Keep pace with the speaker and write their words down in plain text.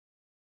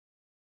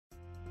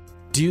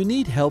Do you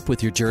need help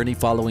with your journey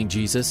following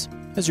Jesus?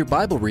 Has your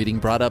Bible reading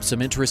brought up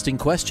some interesting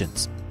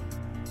questions?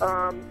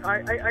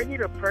 I need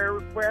a prayer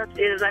request.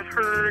 I've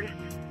heard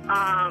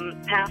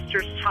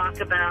pastors talk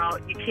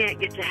about you can't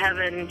get to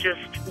heaven just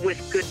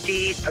with good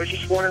deeds. I was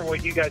just wondering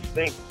what you guys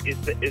think.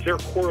 Is there a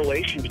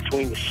correlation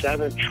between the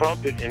seventh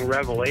trumpet in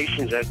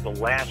Revelations as the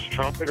last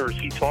trumpet, or is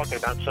he talking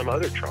about some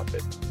other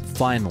trumpet?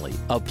 Finally,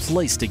 a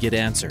place to get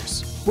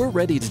answers. We're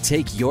ready to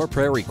take your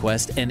prayer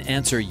request and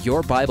answer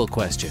your Bible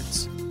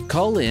questions.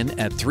 Call in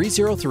at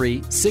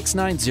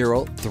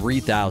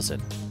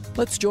 303-690-3000.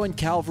 Let's join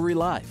Calvary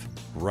Live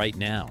right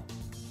now.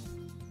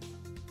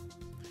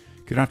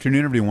 Good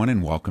afternoon, everyone,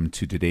 and welcome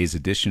to today's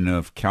edition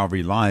of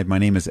Calvary Live. My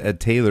name is Ed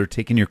Taylor,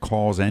 taking your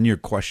calls and your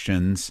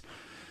questions.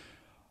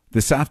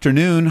 This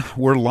afternoon,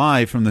 we're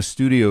live from the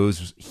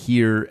studios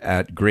here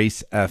at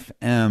Grace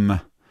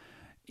FM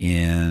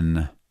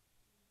in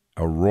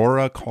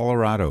Aurora,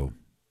 Colorado.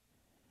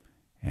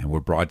 And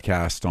we're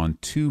broadcast on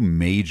two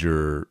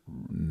major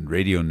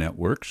radio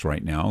networks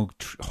right now,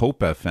 Hope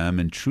FM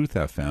and Truth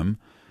FM.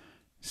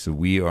 So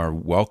we are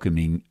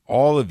welcoming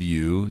all of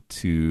you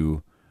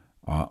to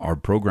our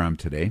program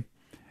today.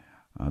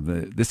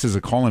 This is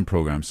a call-in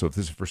program, so if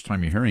this is the first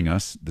time you're hearing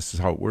us, this is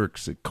how it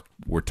works.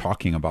 We're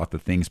talking about the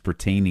things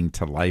pertaining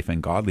to life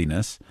and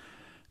godliness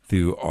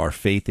through our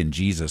faith in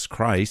Jesus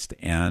Christ,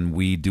 and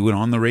we do it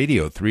on the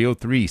radio.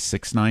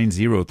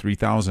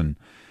 303-690-3000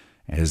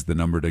 is the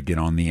number to get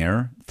on the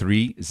air,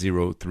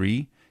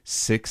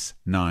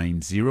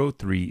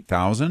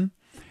 303-690-3000.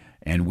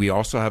 And we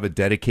also have a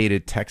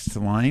dedicated text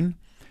line,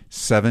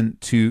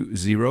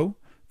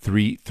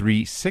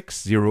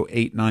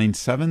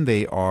 720-336-0897.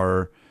 They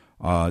are,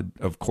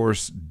 of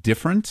course,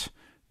 different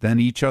than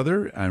each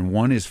other, and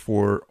one is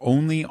for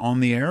only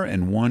on the air,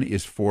 and one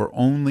is for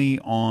only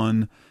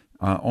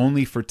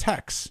for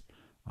text.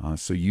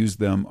 So use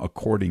them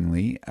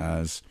accordingly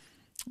as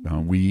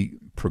we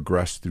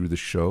progress through the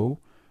show.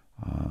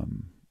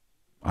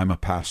 I'm a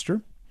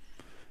pastor.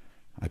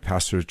 I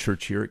pastor a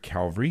church here at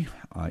Calvary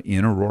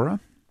in Aurora.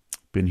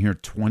 Been here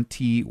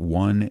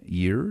 21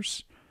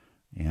 years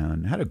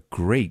and had a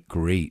great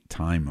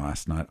time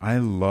last night. I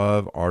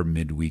love our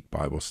midweek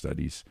Bible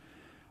studies.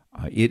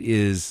 It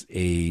is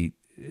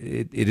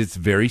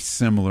very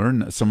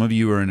similar. Some of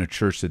you are in a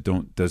church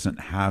that doesn't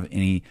have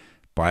any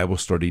Bible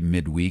study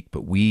midweek,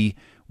 but we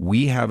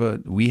have a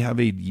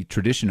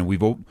tradition, and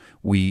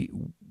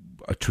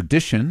a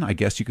tradition, I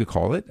guess you could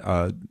call it.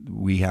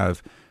 We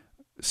have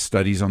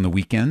studies on the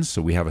weekends, so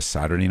we have a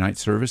Saturday night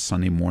service,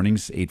 Sunday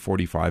mornings,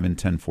 8:45 and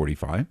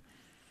 10:45.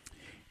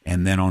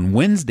 And then on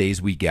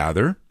Wednesdays, we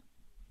gather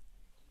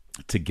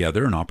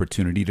together, an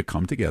opportunity to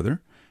come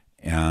together,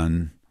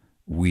 and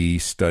we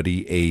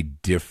study a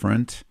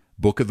different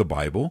book of the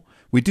Bible.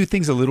 We do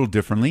things a little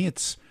differently.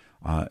 It's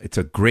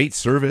a great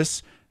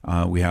service.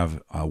 We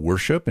have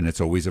worship, and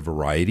it's always a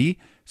variety.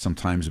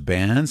 Sometimes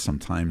bands,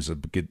 sometimes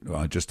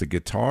just a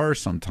guitar,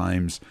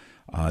 sometimes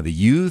the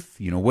youth,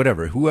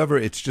 whoever.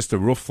 It's just a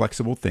real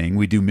flexible thing.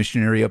 We do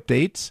missionary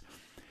updates.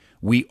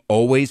 We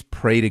always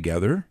pray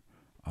together.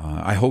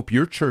 I hope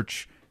your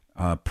church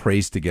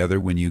prays together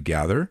when you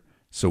gather.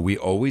 So we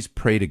always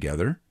pray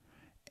together,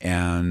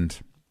 and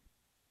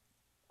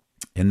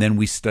then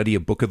we study a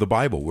book of the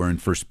Bible. We're in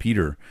 1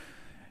 Peter.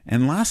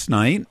 And last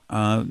night,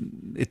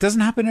 it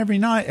doesn't happen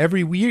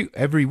every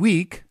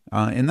week,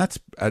 and that's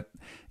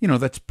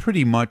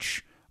pretty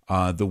much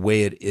the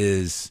way it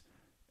is.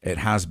 It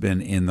has been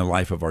in the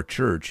life of our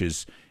church.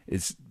 Is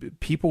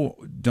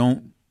people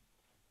don't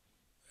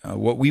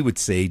what we would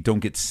say don't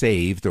get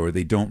saved, or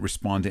they don't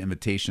respond to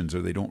invitations,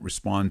 or they don't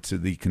respond to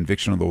the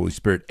conviction of the Holy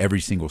Spirit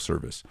every single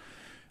service.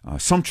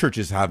 Some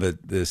churches have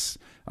this.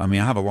 I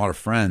have a lot of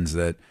friends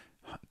that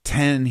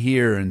 10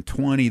 here and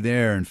 20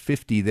 there and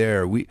 50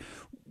 there.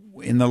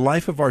 In the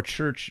life of our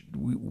church,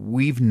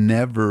 we've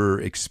never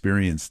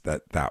experienced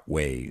that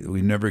way.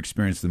 We've never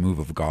experienced the move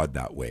of God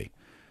that way.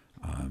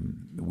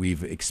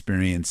 We've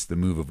experienced the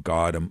move of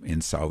God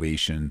in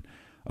salvation,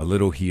 a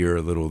little here,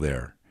 a little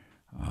there,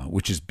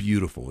 which is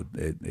beautiful.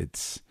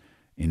 It's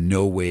in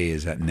no way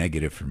is that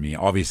negative for me.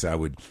 Obviously, I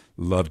would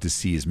love to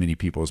see as many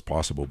people as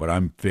possible, but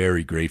I'm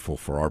very grateful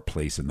for our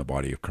place in the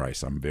body of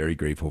Christ. I'm very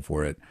grateful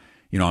for it.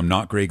 I'm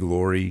not Greg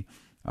Laurie,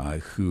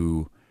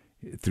 who,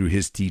 through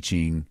his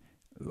teaching,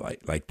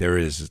 like there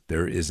is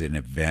an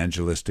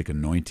evangelistic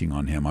anointing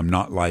on him. I'm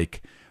not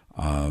like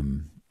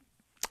Raul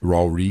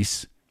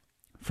Reese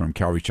from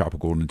Calvary Chapel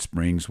Golden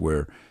Springs,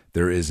 where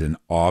there is an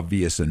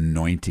obvious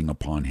anointing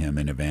upon him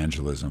in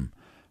evangelism.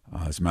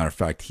 As a matter of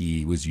fact,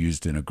 he was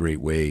used in a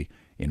great way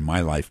in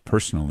my life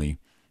personally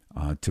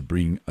to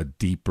bring a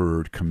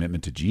deeper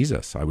commitment to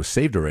Jesus. I was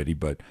saved already,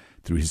 but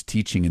through his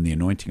teaching and the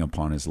anointing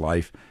upon his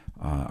life,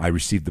 I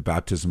received the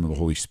baptism of the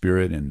Holy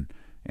Spirit, and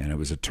it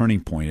was a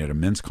turning point at a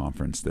men's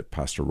conference that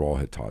Pastor Raul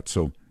had taught.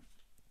 So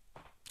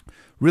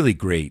really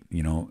great,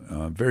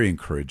 very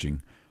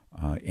encouraging.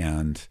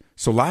 And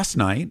so last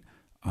night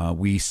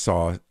we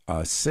saw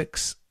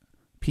 6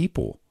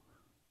 people.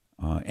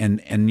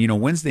 And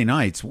Wednesday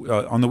nights,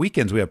 on the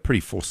weekends, we have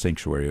pretty full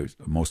sanctuary,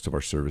 most of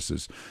our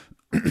services.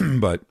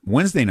 But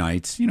Wednesday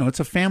nights, it's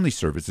a family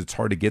service. It's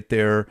hard to get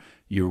there.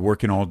 You're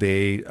working all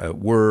day at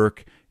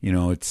work.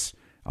 It's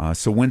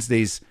so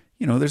Wednesdays,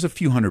 there's a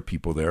few hundred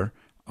people there,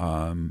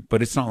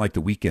 but it's not like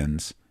the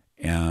weekends.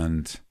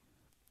 And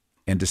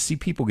to see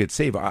people get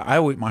saved,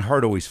 my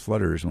heart always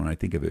flutters when I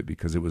think of it,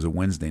 because it was a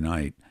Wednesday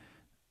night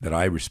that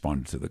I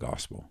responded to the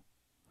gospel.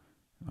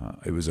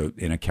 It was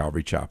in a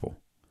Calvary chapel.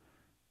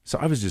 So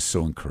I was just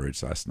so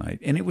encouraged last night.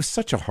 And it was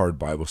such a hard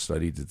Bible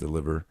study to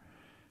deliver,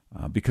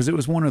 because it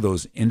was one of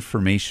those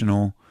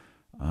informational,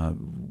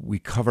 we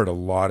covered a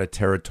lot of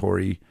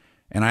territory,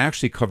 and I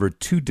actually covered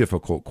two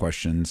difficult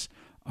questions,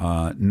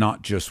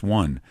 not just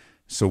one.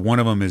 So one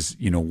of them is,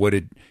 what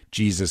did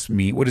Jesus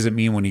mean? What does it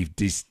mean when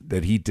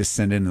that he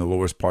descended in the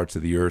lowest parts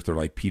of the earth? Or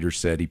like Peter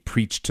said, he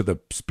preached to the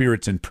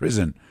spirits in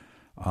prison.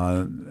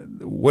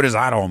 What does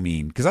that all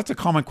mean? Because that's a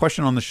common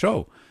question on the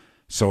show.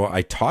 So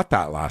I taught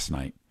that last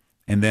night.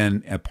 And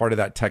then a part of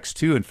that text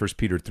too in 1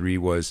 Peter 3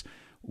 was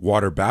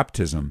water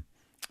baptism.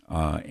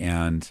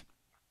 And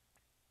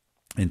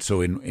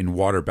so in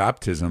water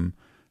baptism,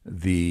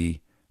 the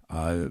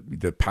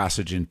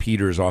passage in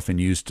Peter is often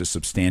used to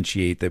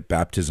substantiate that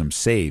baptism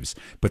saves.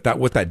 But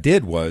what that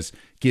did was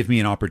give me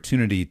an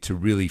opportunity to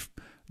really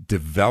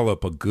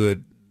develop a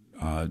good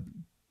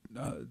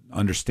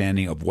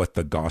understanding of what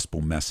the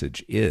gospel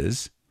message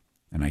is,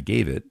 and I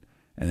gave it,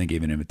 and then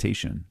gave an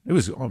invitation. It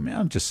was, oh man,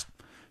 I'm just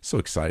so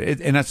excited.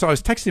 And so I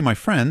was texting my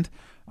friend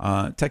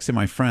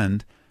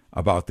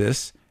about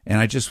this, and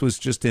I just was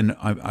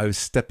I was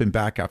stepping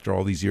back after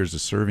all these years of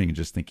serving and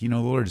just thinking, the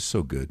Lord is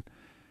so good.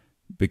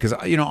 Because,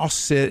 I'll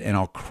sit and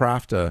I'll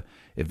craft a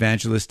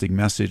evangelistic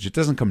message. It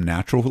doesn't come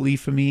naturally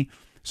for me,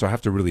 so I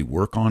have to really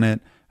work on it.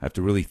 I have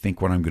to really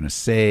think what I'm going to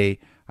say.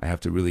 I have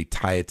to really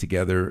tie it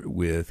together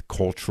with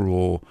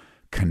cultural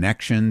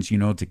connections,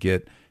 to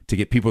get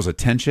people's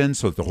attention,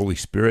 so that the Holy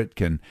Spirit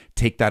can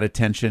take that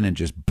attention and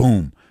just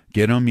boom,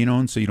 get them,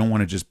 and so you don't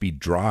want to just be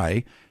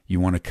dry. You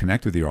want to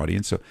connect with your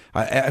audience. So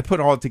I put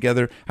all it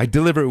together. I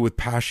deliver it with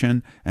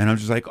passion, and I'm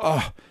just like,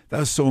 oh, that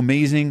was so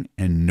amazing,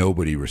 and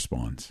nobody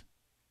responds.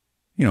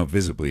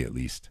 Visibly at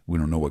least. We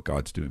don't know what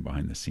God's doing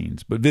behind the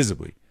scenes, but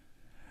visibly.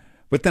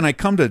 But then I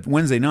come to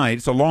Wednesday night.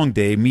 It's a long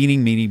day,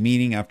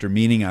 meeting after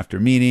meeting after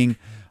meeting.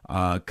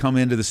 Come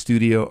into the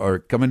studio,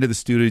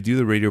 do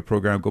the radio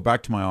program, go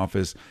back to my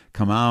office,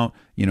 come out.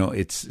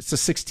 It's a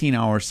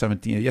 16-hour,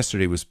 17.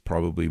 Yesterday was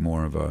probably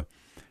more of a,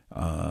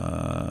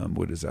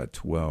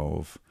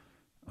 12?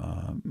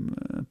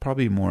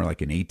 Probably more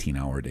like an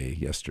 18-hour day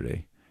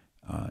yesterday.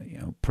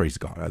 Praise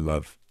God. I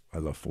love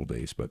full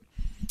days, but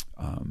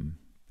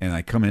and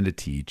I come in to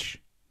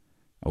teach.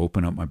 I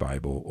open up my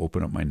Bible,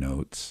 open up my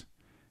notes,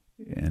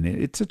 and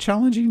it's a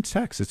challenging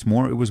text. It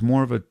was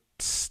more of a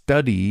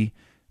study,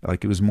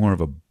 like it was more of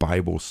a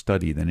Bible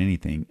study than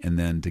anything. And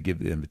then to give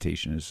the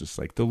invitation is just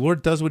like the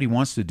Lord does what he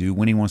wants to do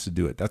when he wants to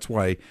do it. That's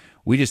why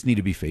we just need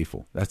to be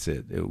faithful. That's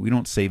it. We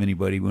don't save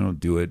anybody. We don't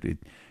do it.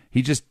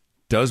 He just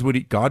does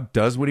God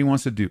does what he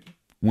wants to do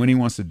when he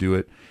wants to do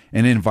it,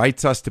 and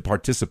invites us to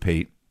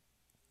participate,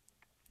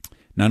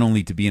 not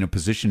only to be in a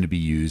position to be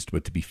used,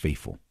 but to be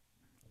faithful.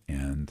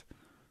 And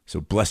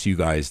so bless you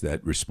guys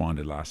that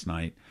responded last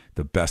night.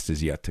 The best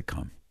is yet to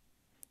come.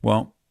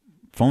 Well,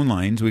 phone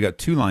lines, we got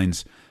two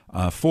lines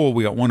full.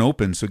 We got one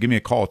open, so give me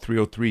a call,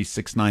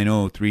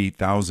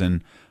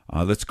 303-690-3000.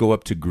 Let's go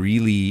up to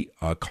Greeley,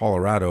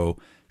 Colorado.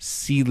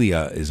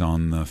 Celia is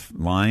on the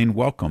line.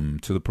 Welcome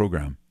to the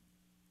program.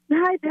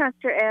 Hi,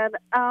 Pastor Ed.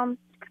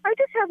 I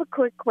just have a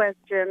quick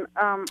question.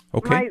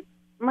 Okay.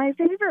 My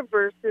favorite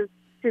verse is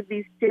to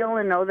be still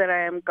and know that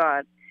I am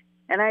God.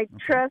 And I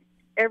trust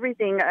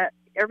everything.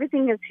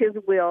 Everything is his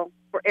will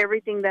for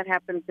everything that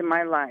happens in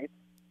my life.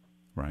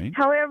 Right.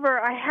 However,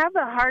 I have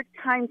a hard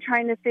time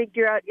trying to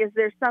figure out, is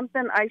there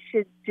something I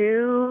should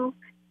do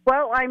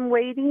while I'm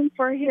waiting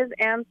for his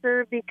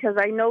answer? Because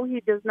I know he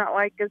does not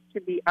like us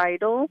to be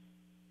idle,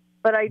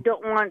 but I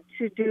don't want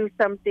to do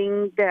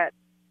something that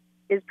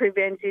is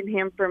preventing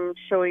him from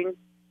showing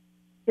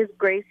his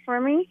grace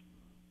for me.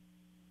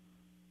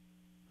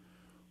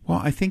 Well,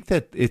 I think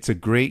that it's a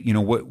great,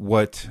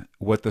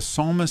 what the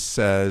psalmist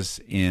says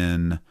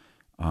in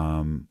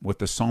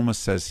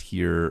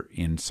here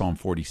in Psalm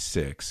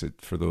 46.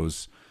 For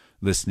those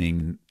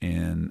listening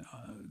in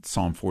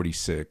Psalm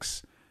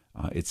 46,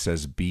 it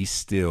says, "Be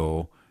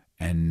still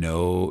and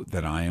know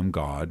that I am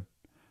God.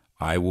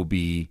 I will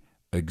be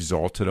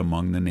exalted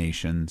among the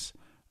nations.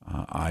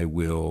 I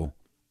will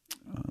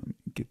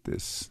get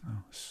this.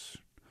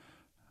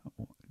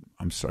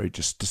 I'm sorry, it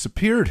just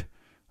disappeared.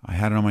 I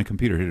had it on my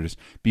computer. Here it is.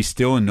 Be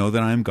still and know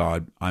that I am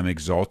God. I'm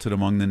exalted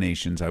among the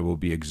nations. I will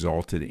be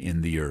exalted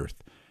in the earth."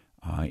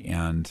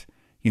 And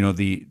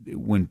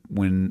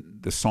when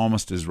the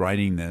psalmist is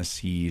writing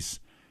this, it's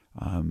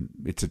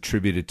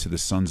attributed to the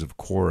sons of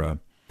Korah,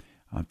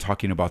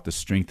 talking about the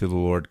strength of the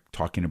Lord,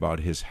 talking about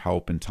his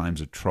help in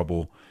times of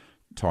trouble,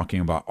 talking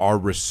about our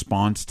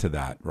response to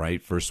that.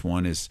 Right, verse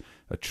 1 is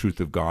a truth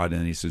of God,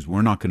 and he says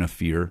we're not going to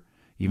fear,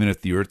 even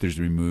if the earth is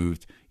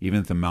removed, even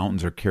if the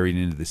mountains are carried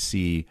into the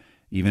sea.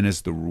 Even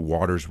as the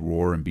waters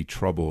roar and be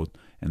troubled,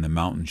 and the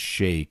mountains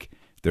shake,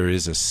 there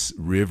is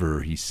a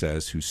river, he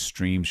says, whose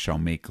streams shall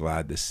make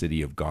glad the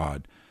city of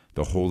God,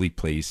 the holy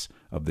place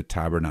of the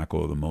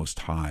tabernacle of the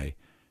Most High.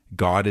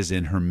 God is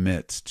in her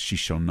midst. She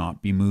shall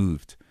not be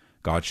moved.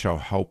 God shall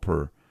help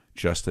her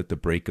just at the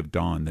break of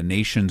dawn. The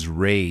nations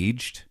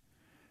raged,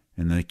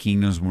 and the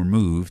kingdoms were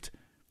moved.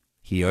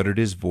 He uttered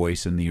his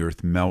voice, and the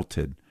earth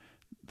melted.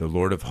 The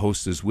Lord of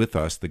hosts is with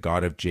us. The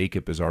God of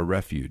Jacob is our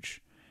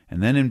refuge.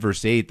 And then in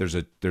verse 8, there's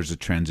a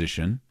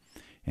transition,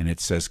 and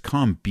it says,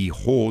 come,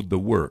 behold the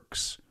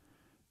works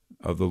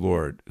of the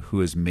Lord,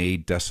 who has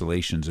made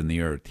desolations in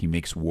the earth. He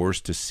makes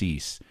wars to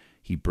cease.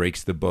 He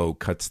breaks the bow,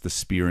 cuts the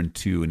spear in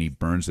two, and he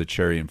burns the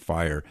chariot in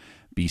fire.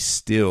 Be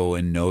still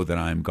and know that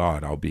I am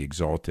God. I'll be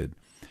exalted.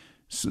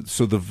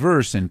 So the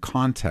verse in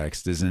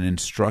context is an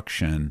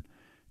instruction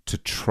to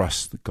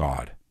trust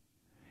God.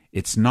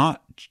 It's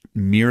not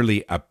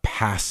merely a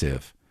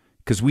passive,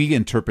 because we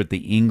interpret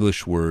the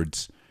English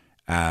words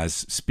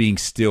as being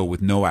still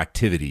with no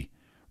activity,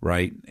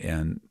 right?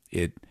 And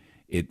it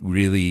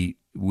really,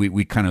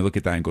 we kind of look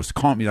at that and goes,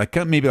 calm me, like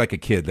maybe like a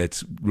kid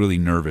that's really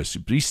nervous.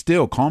 Be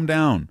still, calm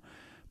down.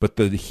 But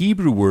the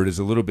Hebrew word is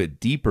a little bit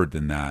deeper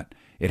than that.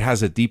 It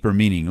has a deeper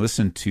meaning.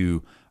 Listen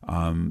to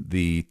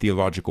the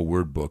Theological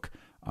Word Book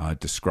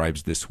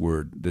describes this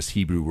word, this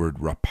Hebrew word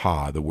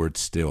rapah, the word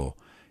still.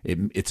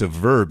 It's a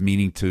verb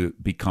meaning to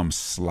become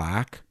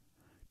slack,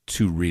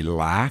 to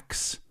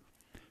relax,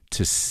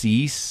 to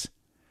cease,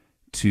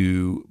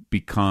 to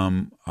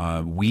become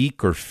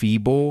weak or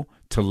feeble,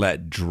 to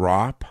let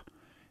drop.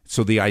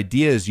 So the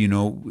idea is,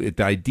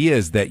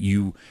 that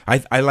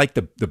I like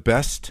the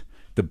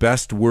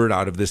best word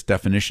out of this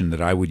definition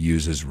that I would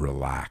use is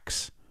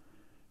relax.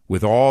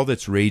 With all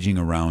that's raging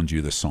around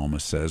you, the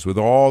psalmist says, with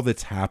all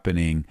that's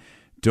happening,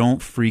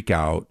 don't freak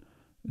out.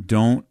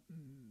 Don't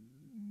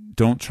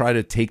try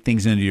to take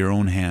things into your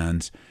own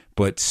hands,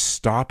 but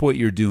stop what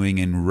you're doing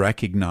and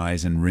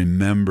recognize and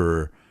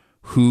remember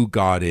who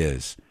God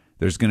is.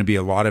 There's going to be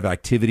a lot of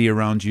activity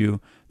around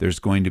you. There's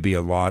going to be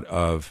a lot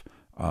of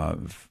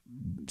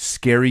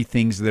scary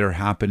things that are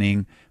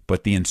happening,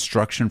 but the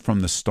instruction from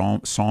the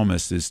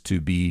psalmist is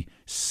to be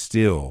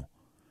still,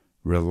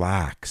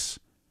 relax,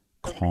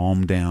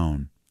 calm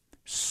down,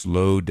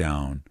 slow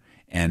down.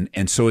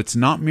 And so it's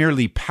not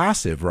merely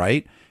passive,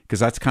 right? Because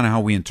that's kind of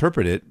how we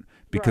interpret it.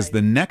 Because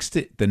right.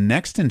 the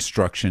next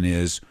instruction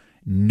is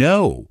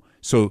no.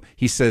 So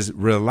he says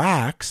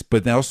relax,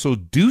 but also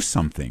do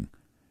something.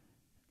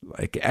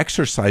 Like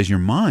exercise your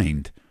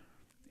mind.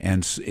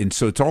 And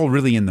so it's all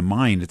really in the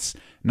mind. It's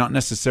not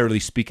necessarily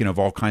speaking of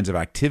all kinds of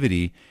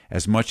activity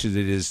as much as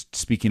it is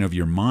speaking of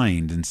your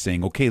mind and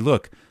saying, okay,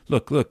 look,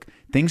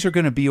 things are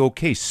going to be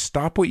okay.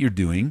 Stop what you're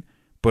doing,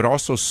 but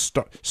also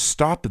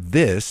stop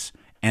this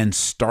and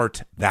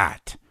start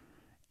that.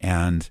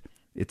 And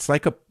it's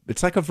like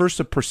a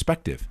verse of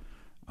perspective.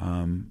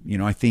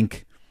 I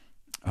think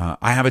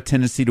I have a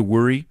tendency to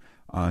worry,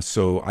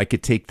 so I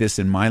could take this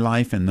in my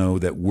life and know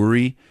that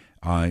worry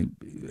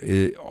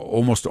it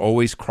almost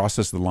always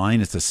crosses the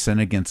line. It's a sin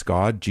against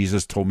God.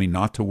 Jesus told me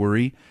not to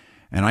worry,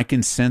 and I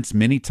can sense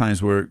many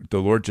times where the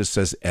Lord just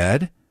says,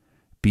 Ed,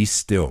 be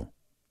still,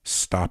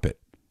 stop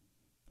it,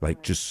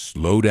 like just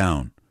slow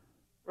down,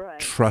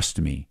 trust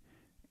me.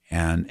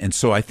 And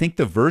so I think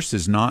the verse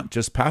is not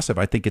just passive.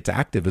 I think it's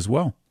active as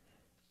well.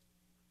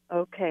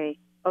 Okay,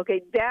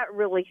 that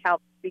really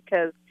helps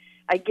because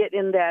I get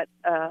in that,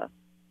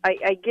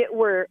 I get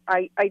where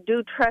I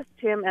do trust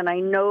him, and I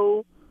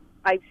know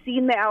I've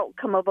seen the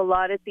outcome of a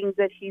lot of things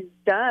that he's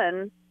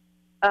done,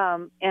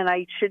 and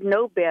I should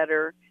know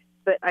better,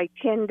 but I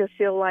tend to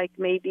feel like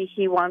maybe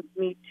he wants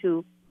me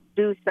to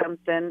do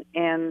something,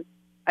 and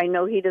I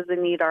know he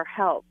doesn't need our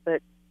help,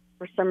 but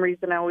for some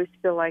reason I always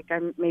feel like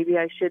maybe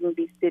I shouldn't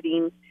be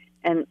sitting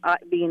and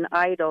being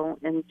idle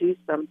and do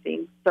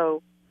something.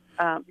 So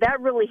that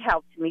really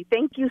helped me.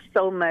 Thank you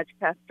so much,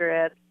 Pastor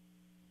Ed.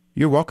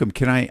 You're welcome.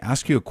 Can I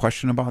ask you a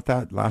question about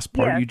that last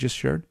part you just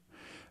shared?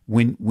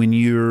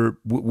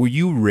 Were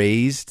you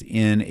raised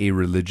in a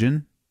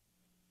religion?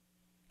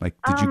 Like,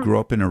 did you grow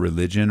up in a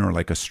religion or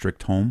like a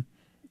strict home?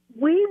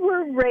 We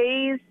were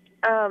raised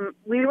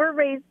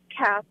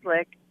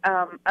Catholic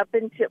up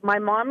until my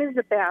mom is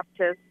a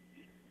Baptist.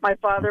 My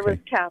father was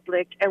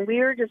Catholic, and we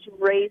were just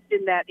raised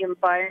in that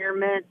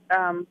environment,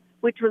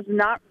 which was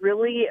not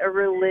really a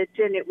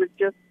religion. It was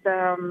just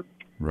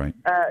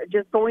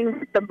just going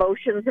with the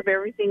motions of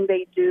everything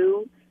they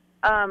do.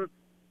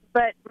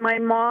 But my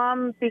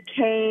mom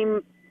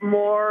became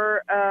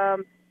more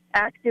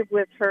active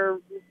with her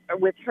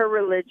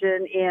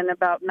religion in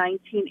about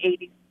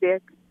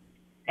 1986,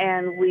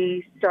 and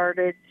we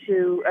started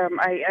to.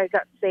 I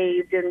got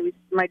saved, and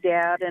my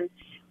dad and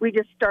we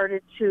just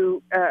started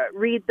to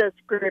read the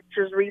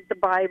scriptures, read the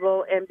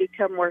Bible, and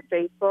become more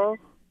faithful.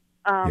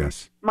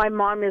 Yes. My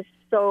mom is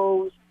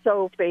so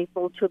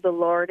faithful to the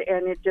Lord,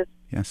 and it just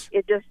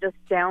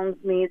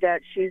astounds me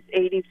that she's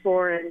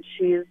 84 and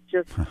she is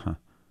just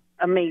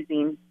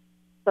amazing.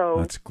 So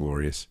that's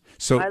glorious.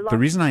 So the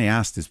reason I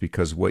asked is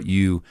because what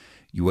you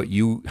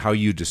how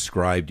you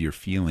described your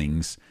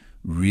feelings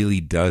really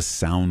does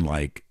sound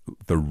like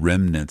the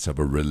remnants of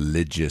a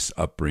religious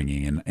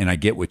upbringing, and I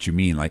get what you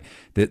mean. Like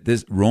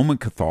this Roman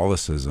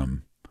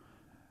Catholicism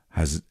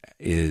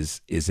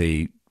is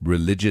a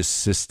religious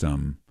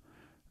system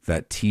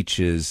that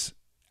teaches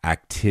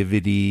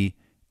activity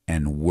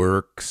and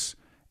works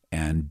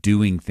and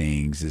doing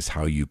things is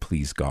how you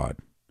please God.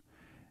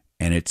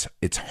 And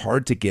it's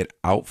hard to get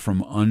out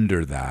from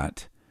under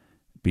that,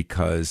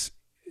 because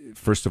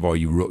first of all,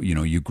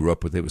 you grew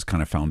up with it. It was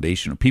kind of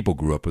foundational. People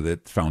grew up with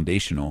it,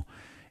 foundational,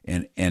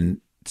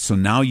 and so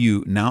now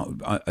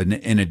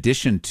in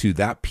addition to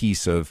that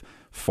piece of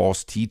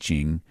false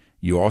teaching,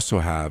 you also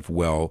have,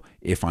 well,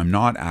 if I'm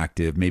not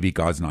active, maybe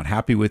God's not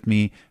happy with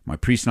me, my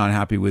priest's not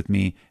happy with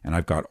me, and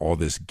I've got all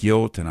this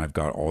guilt and I've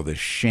got all this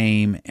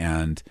shame,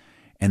 and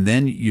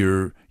then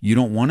you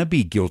don't want to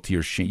be guilty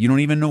or shame. You don't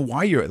even know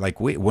why you're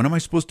like, wait, what am I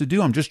supposed to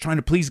do? I'm just trying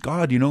to please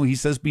God. He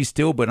says be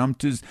still, but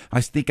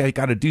I think I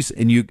got to do,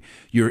 and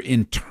you're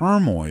in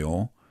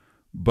turmoil.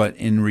 But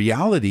in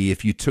reality,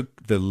 if you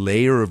took the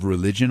layer of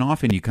religion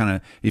off and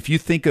if you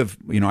think of,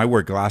 I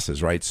wear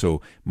glasses, right?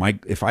 So my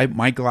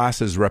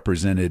glasses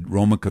represented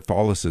Roman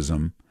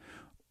Catholicism.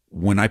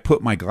 When I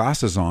put my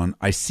glasses on,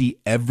 I see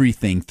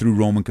everything through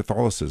Roman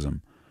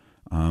Catholicism.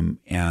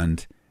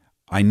 And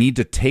I need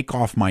to take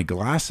off my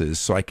glasses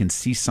so I can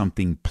see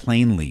something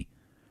plainly.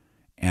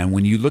 And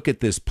when you look at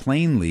this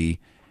plainly,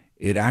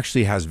 it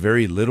actually has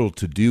very little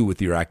to do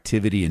with your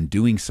activity in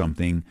doing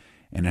something,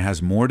 and it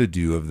has more to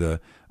do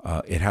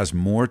it has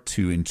more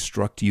to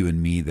instruct you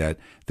and me that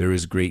there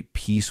is great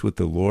peace with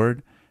the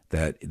Lord,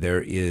 that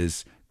there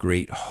is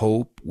great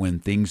hope when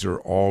things are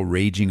all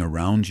raging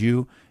around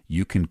you.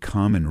 You can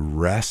come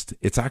and rest.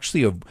 It's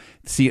actually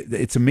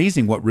it's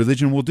amazing what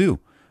religion will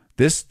do.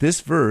 This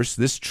verse,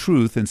 this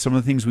truth, and some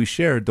of the things we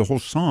shared, the whole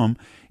psalm,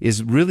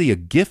 is really a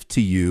gift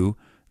to you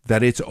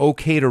that it's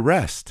okay to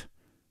rest,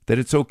 that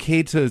it's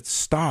okay to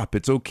stop,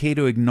 it's okay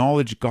to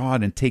acknowledge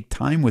God and take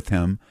time with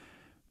Him.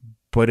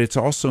 But it's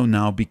also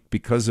now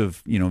because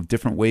of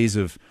different ways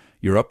of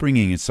your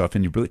upbringing and stuff,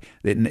 and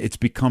it's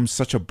become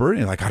such a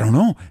burden. Like, I don't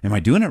know, am I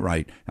doing it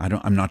right?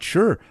 I'm not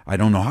sure. I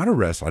don't know how to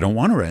rest. I don't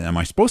want to rest. Am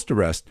I supposed to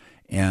rest?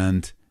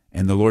 And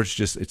the Lord's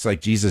it's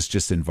like Jesus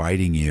just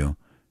inviting you.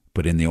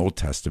 But in the Old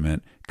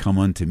Testament, come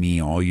unto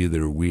me, all you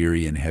that are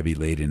weary and heavy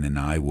laden, and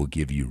I will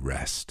give you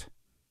rest.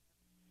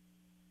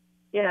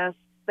 Yes,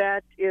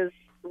 that is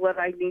what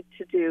I need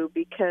to do,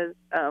 because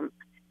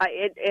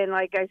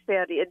like I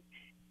said,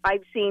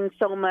 I've seen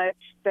so much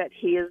that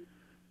He has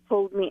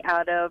pulled me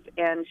out of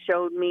and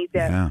showed me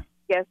that,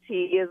 yes,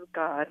 He is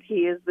God.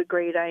 He is the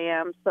great I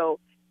am. So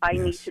I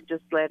need to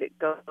just let it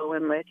go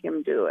and let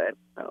Him do it.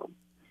 So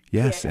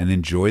yes, and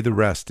enjoy the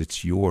rest.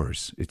 It's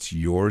yours. It's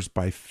yours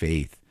by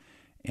faith.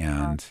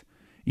 And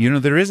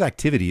there is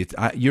activity.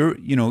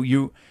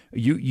 You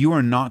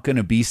are not going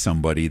to be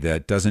somebody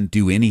that doesn't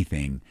do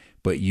anything,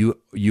 but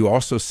you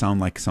also sound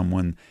like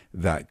someone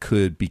that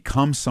could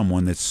become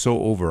someone that's so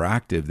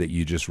overactive that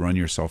you just run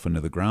yourself into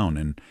the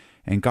ground.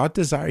 And God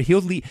desires,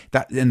 He'll lead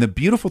that. And the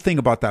beautiful thing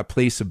about that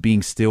place of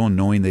being still and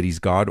knowing that He's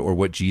God, or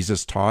what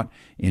Jesus taught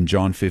in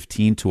John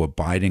 15, to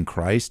abide in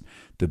Christ,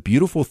 the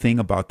beautiful thing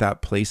about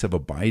that place of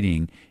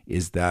abiding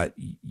is that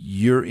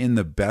you're in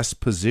the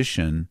best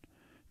position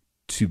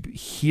to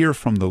hear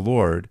from the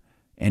Lord,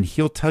 and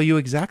He'll tell you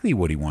exactly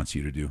what He wants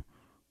you to do.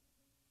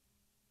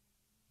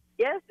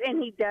 Yes,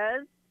 and He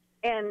does.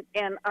 And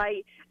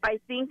I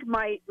think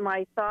my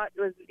thought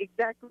was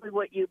exactly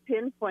what you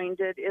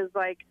pinpointed, is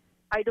like,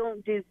 I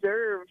don't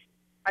deserve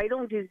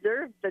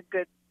the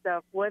good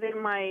stuff. What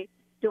do I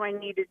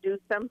need to do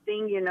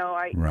something?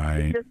 Right.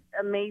 It's just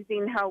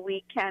amazing how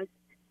we can't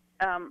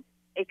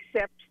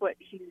accept what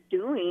He's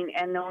doing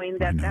and knowing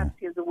that that's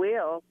His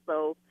will.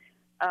 So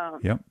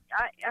yep.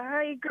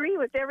 I agree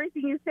with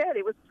everything you said.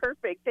 It was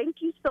perfect. Thank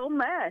you so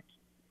much.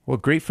 Well,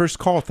 great first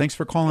call. Thanks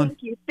for calling.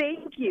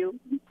 Thank you.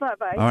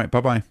 Bye-bye. All right,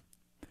 bye-bye.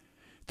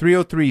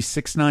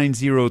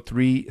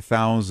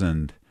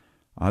 303-690-3000.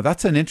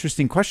 That's an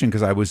interesting question,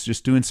 because I was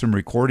just doing some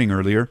recording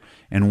earlier,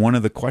 and one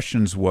of the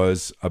questions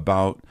was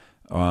about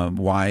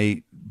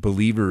why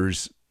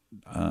believers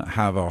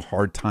have a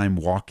hard time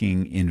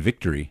walking in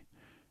victory.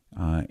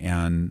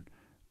 And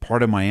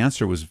part of my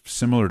answer was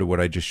similar to what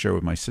I just shared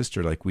with my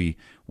sister. Like, we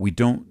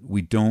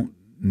don't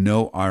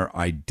know our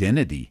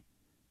identity.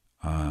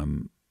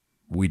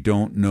 We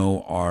don't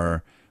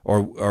know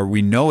or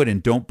we know it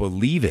and don't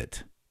believe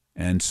it.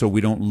 And so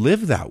we don't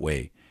live that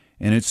way.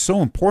 And it's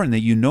so important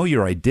that you know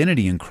your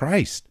identity in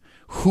Christ,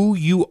 who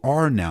you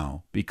are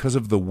now because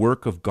of the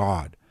work of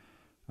God.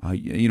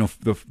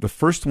 The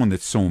first one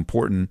that's so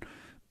important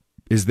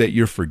is that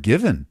you're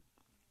forgiven.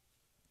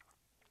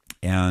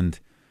 And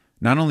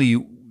not only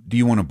do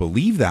you want to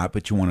believe that,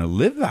 but you want to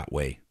live that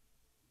way.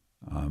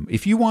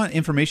 If you want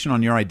information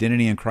on your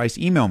identity in Christ,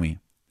 email me,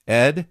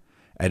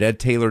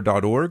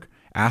 ed@edtaylor.org.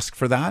 Ask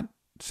for that.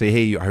 Say,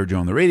 hey, I heard you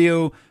on the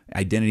radio,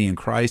 identity in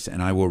Christ,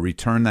 and I will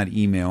return that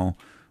email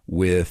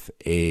with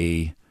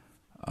some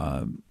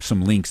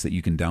links that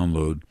you can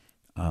download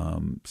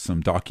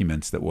some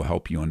documents that will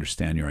help you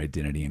understand your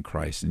identity in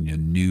Christ and your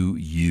new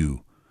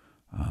you,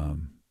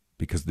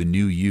 because the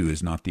new you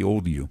is not the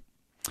old you.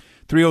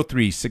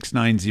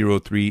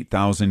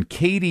 303-690-3000.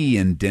 Katie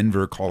in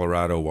Denver,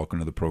 Colorado. Welcome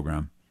to the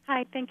program.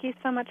 Hi, thank you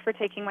so much for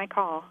taking my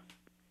call.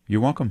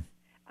 You're welcome.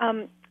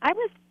 I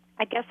was,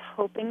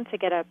 hoping to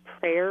get a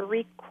prayer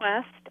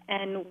request,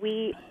 and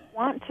we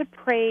want to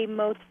pray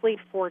mostly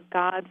for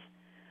God's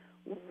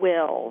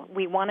will.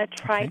 We want to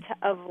try to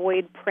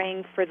avoid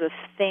praying for the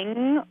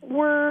thing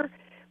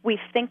we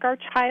think our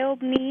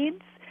child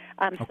needs.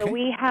 So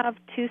we have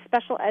two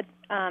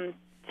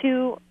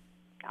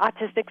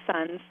autistic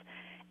sons,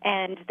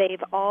 and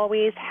they've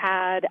always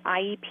had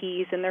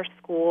IEPs in their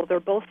school. They're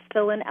both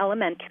still in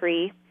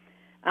elementary.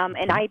 An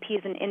IEP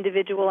is an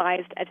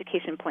individualized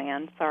education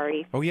plan,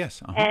 sorry. Oh,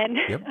 yes. And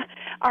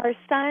our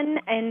son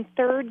in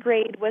third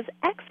grade was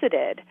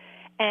exited.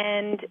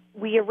 And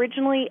we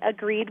originally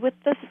agreed with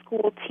the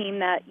school team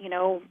that,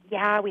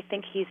 we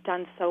think he's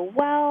done so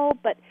well.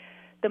 But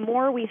the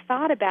more we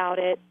thought about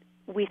it,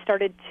 we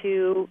started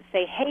to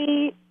say,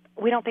 hey,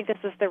 we don't think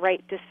this is the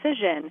right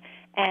decision.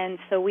 And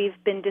so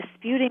we've been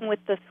disputing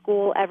with the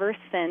school ever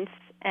since.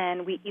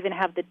 And we even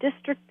have the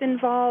district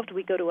involved.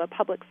 We go to a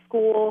public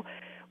school.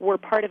 We're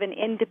part of an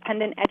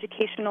independent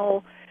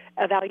educational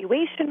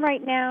evaluation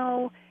right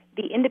now.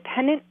 The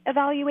independent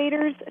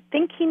evaluators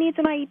think he needs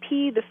an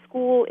IEP. The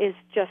school is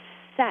just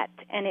set,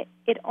 and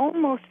it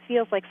almost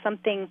feels like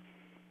something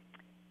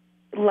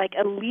like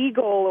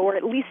illegal or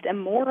at least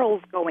immoral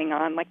is going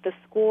on, like the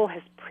school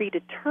has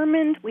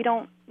predetermined. We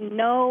don't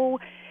know.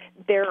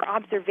 Their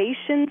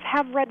observations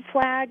have red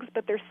flags,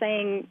 but they're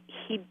saying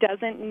he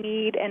doesn't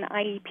need an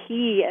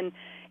IEP, and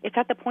it's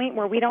at the point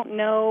where we don't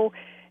know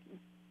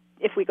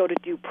if we go to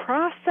due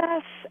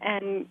process,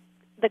 and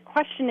the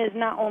question is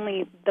not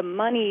only the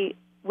money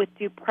with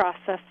due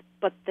process,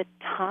 but the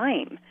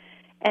time.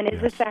 And is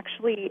this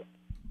actually,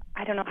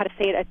 I don't know how to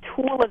say it, a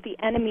tool of the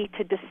enemy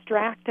to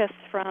distract us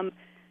from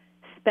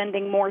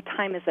spending more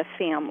time as a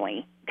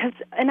family? Because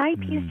an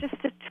IEP is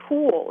just a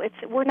tool.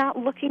 We're not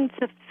looking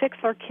to fix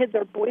our kids.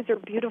 Our boys are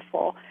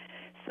beautiful.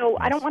 So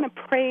I don't want to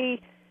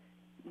pray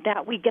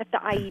that we get the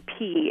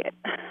IEP.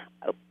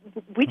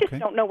 We just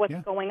don't know what's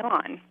going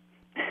on.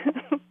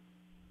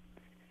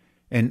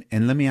 And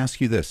let me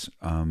ask you this,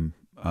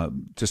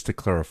 just to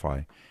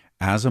clarify.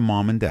 As a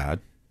mom and dad,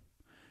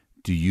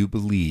 do you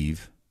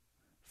believe,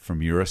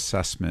 from your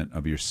assessment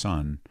of your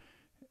son,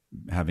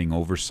 having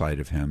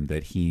oversight of him,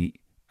 that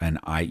an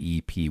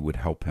IEP would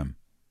help him?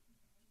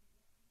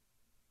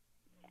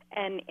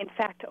 And in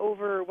fact,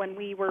 when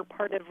we were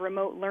part of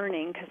remote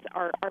learning, because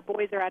our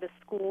boys are at a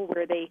school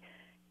where they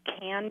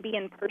can be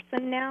in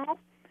person now.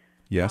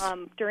 Yes.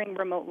 During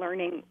remote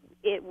learning,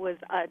 it was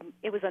a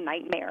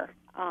nightmare.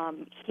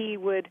 He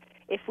would,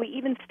 if we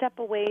even step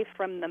away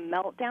from the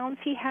meltdowns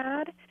he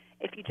had,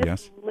 if you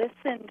just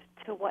listened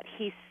to what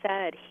he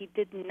said, he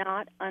did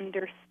not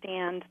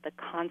understand the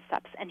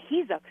concepts. And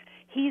he's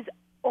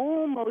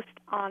almost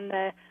on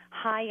the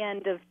high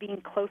end of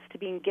being close to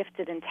being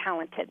gifted and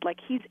talented. Like,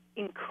 he's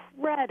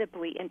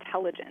incredibly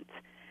intelligent.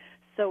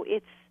 So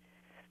it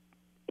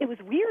was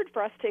weird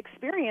for us to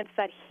experience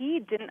that he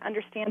didn't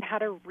understand how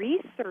to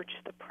research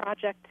the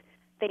project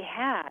they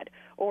had,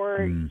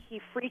 or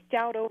he freaked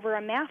out over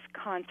a math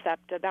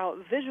concept about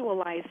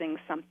visualizing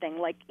something.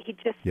 Like, he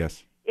just,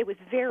 it was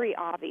very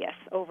obvious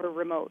over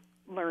remote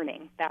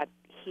learning that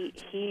he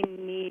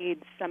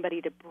needs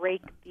somebody to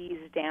break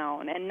these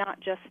down, and not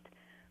just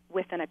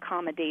with an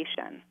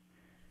accommodation.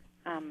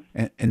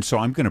 And so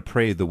I'm going to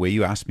pray the way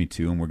you asked me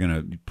to, and we're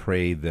going to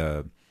pray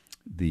the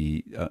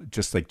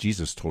just like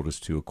Jesus told us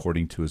to,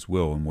 according to his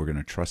will, and we're going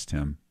to trust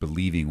him,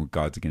 believing what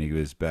God's going to give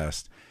his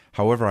best.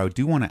 However, I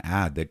do want to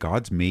add that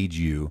God's made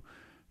you're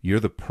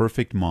the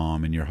perfect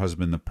mom and your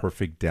husband the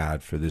perfect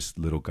dad for this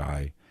little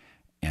guy.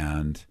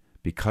 And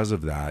because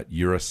of that,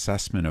 your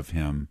assessment of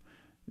him,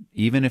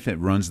 even if it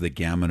runs the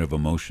gamut of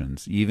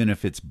emotions, even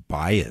if it's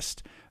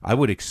biased, I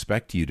would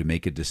expect you to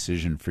make a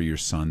decision for your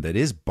son that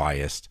is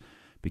biased,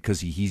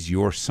 because he's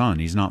your son.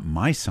 He's not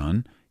my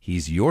son.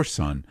 He's your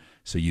son.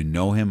 So you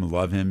know him,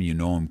 love him, you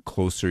know him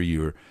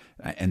closer.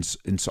 And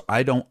so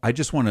I don't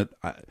want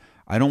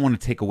to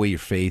take away your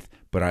faith,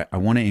 but I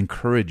want to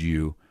encourage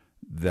you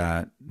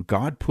that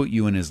God put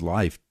you in his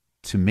life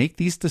to make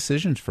these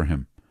decisions for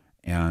him.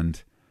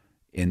 And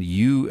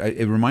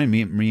it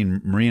reminded me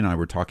and Marie and I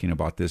were talking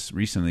about this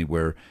recently,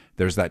 where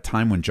there's that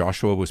time when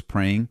Joshua was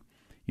praying.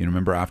 You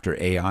remember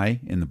after Ai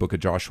in the book of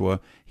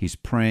Joshua, he's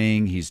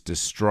praying, he's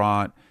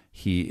distraught,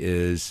 he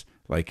is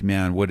like,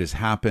 man, what has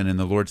happened? And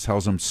the Lord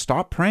tells him,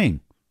 stop praying,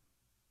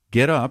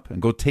 get up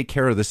and go take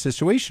care of the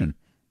situation.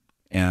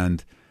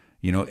 And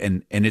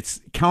and it's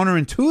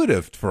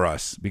counterintuitive for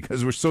us,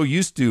 because we're so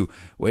used to,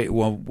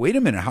 wait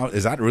a minute, how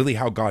is that really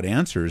how God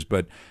answers?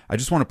 But I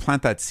just want to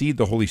plant that seed.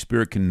 The Holy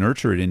Spirit can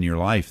nurture it in your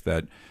life,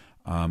 that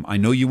I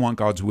know you want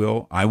God's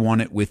will. I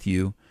want it with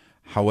you.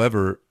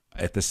 However,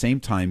 at the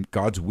same time,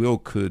 God's will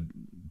could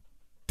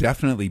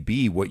definitely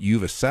be what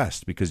you've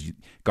assessed, because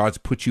God's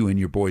put you in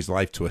your boy's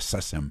life to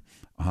assess him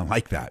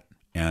like that.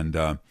 And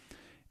I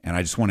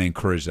just want to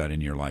encourage that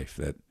in your life,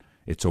 that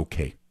it's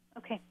okay.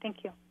 Okay,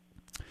 thank you.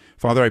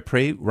 Father, I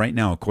pray right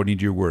now, according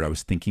to your word, I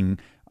was thinking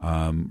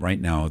right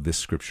now this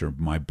scripture,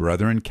 my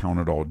brethren, count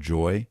it all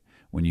joy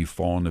when you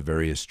fall into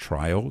various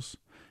trials,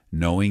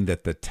 knowing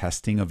that the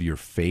testing of your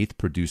faith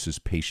produces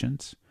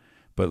patience.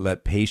 But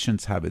let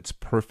patience have its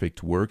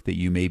perfect work, that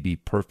you may be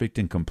perfect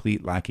and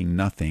complete, lacking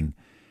nothing.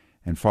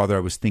 And Father,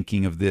 I was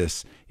thinking of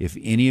this. If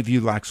any of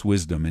you lacks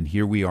wisdom, and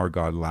here we are,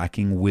 God,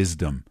 lacking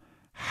wisdom,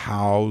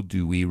 how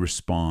do we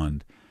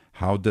respond?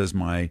 How does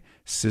my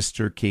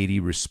sister Katie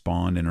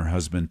respond and her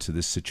husband to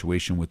this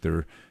situation with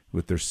their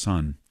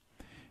son?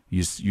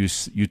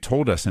 You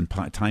told us in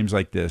times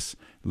like this,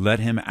 let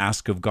him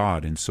ask of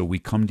God. And so we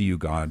come to you,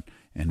 God,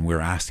 and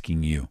we're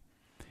asking you.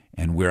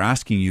 And we're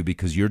asking you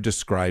because you're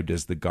described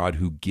as the God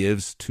who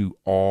gives to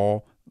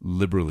all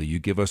liberally. You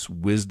give us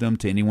wisdom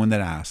to anyone that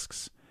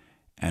asks,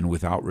 and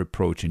without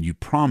reproach. And you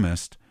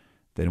promised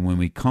that when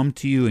we come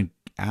to you and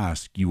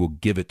ask, you will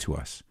give it to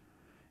us.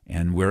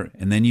 And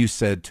then you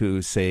said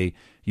you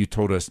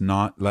told us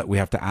we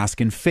have to ask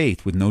in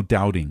faith with no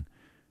doubting.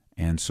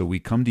 And so we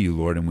come to you,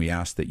 Lord, and we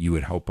ask that you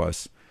would help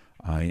us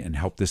and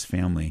help this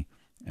family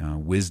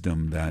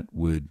wisdom that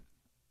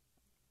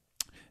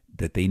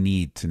they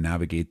need to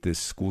navigate this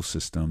school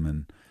system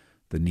and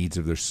the needs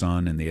of their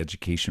son and the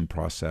education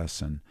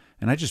process. And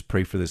I just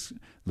pray for this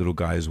little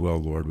guy as well,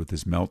 Lord, with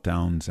his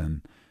meltdowns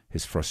and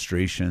his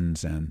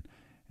frustrations and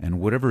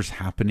whatever's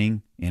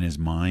happening in his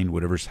mind,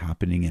 whatever's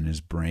happening in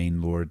his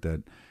brain, Lord,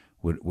 that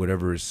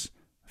whatever's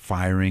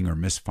firing or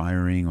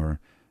misfiring, or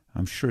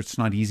I'm sure it's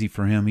not easy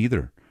for him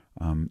either,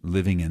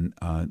 living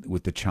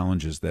with the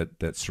challenges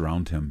that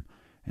surround him.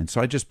 And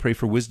so I just pray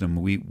for wisdom.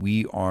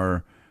 We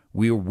are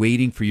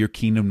waiting for your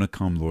kingdom to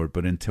come, Lord,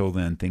 but until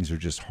then, things are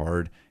just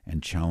hard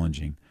and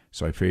challenging.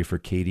 So I pray for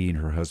Katie and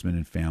her husband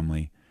and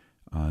family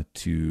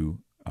to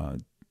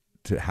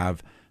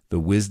have the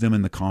wisdom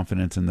and the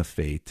confidence and the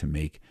faith to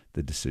make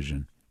the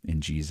decision.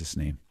 In Jesus'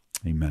 name,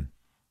 amen.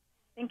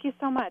 Thank you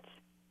so much.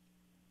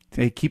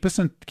 Hey, keep us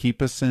in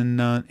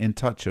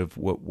touch of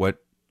what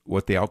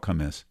the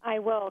outcome is. I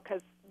will,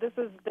 because this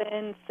has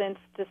been since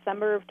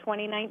December of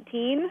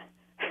 2019.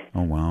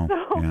 Oh wow!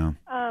 So, yeah.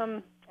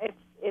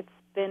 It's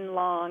been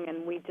long,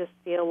 and we just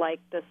feel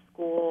like the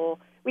school.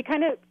 We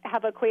kind of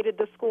have equated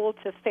the school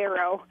to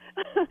Pharaoh,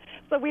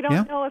 so we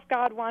don't know if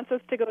God wants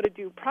us to go to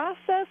due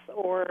process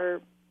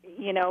or,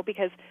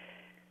 because,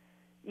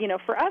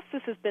 for us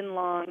this has been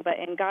long, but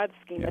in God's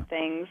scheme of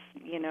things,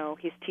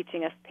 He's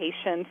teaching us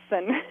patience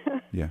and.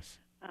 Yes.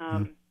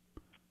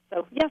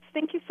 So yes,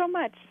 thank you so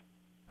much.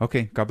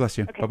 Okay, God bless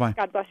you. Okay, bye-bye.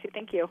 God bless you.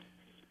 Thank you.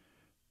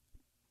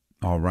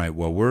 All right.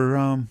 Well,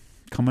 we're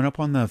coming up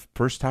on the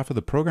first half of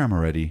the program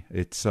already.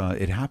 It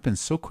happens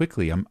so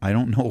quickly. I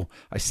don't know.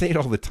 I say it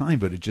all the time,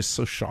 but it's just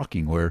so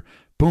shocking. Where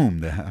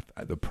boom, half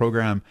of the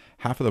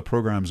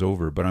program's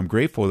over. But I'm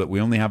grateful that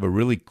we only have a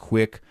really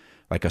quick,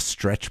 like a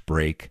stretch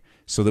break,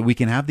 so that we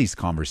can have these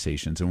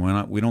conversations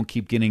and we don't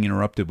keep getting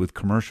interrupted with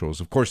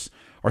commercials. Of course,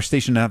 our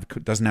station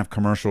doesn't have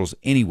commercials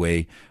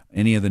anyway.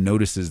 Any of the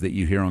notices that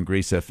you hear on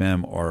Grace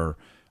FM are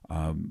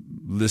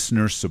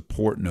listener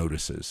support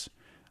notices.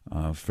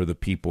 For the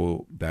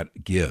people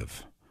that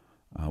give.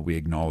 We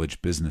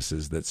acknowledge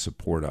businesses that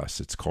support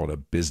us. It's called a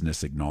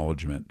business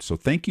acknowledgement. So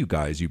thank you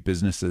guys, you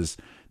businesses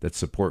that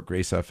support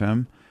Grace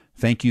FM.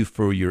 Thank you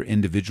for your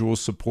individual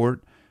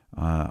support.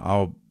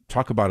 I'll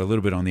talk about it a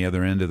little bit on the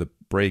other end of the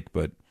break,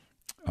 but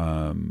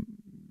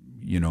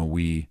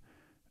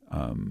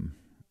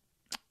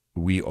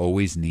we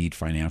always need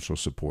financial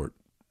support,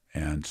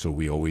 and so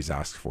we always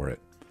ask for it.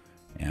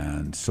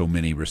 And so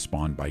many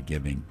respond by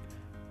giving.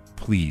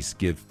 Please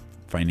give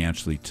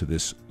financially to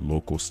this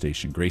local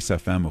station. Grace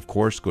FM, of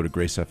course, go to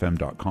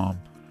gracefm.com.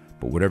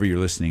 But whatever you're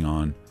listening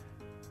on,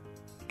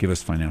 give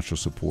us financial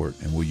support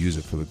and we'll use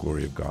it for the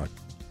glory of God.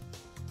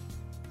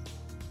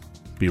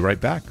 Be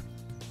right back.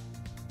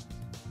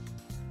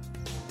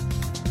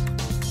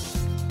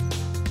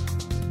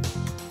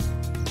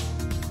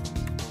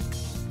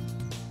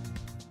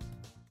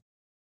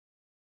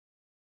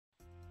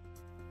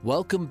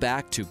 Welcome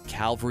back to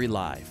Calvary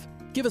Live.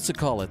 Give us a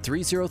call at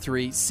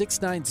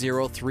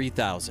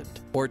 303-690-3000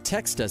 or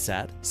text us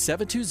at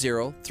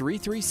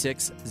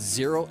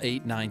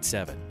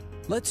 720-336-0897.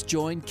 Let's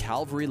join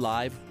Calvary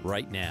Live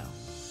right now.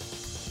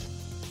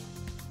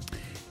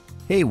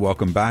 Hey,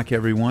 welcome back,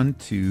 everyone,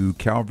 to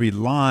Calvary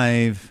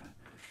Live.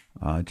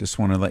 Just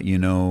want to let you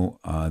know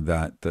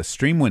that the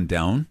stream went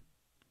down.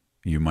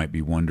 You might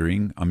be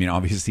wondering. I mean,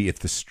 obviously,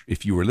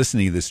 if you were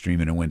listening to the stream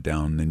and it went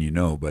down, then you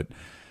know, but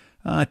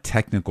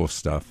technical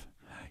stuff.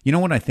 You know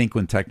what I think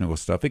when technical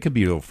stuff, it could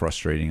be a little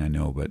frustrating, I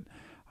know, but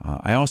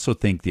I also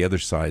think the other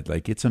side,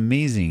 like it's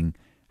amazing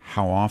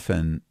how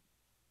often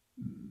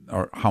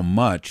or how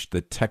much the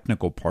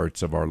technical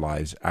parts of our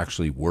lives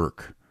actually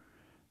work.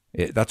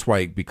 That's why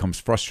it becomes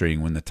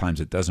frustrating when the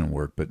times it doesn't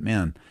work. But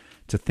man,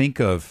 to think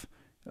of,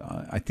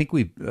 I think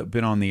we've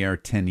been on the air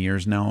 10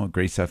 years now,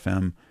 Grace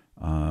FM.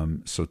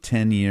 So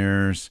 10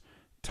 years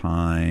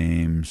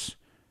times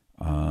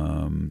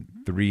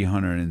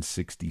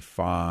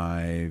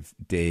 365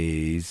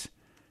 days.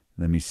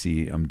 Let me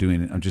see. I'm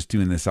just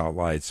doing this out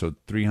loud. So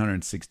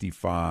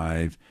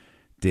 365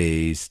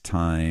 days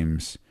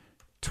times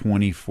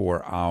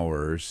 24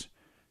 hours.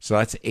 So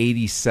that's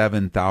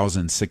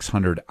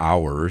 87,600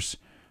 hours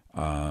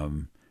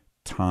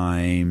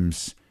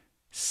times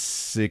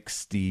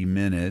 60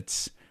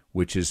 minutes,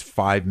 which is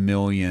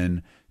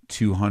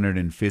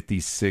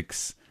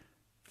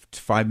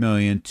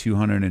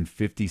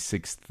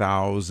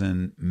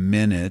 5,256,000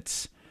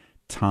 minutes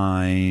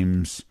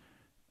times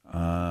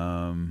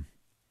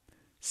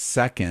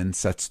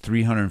seconds. That's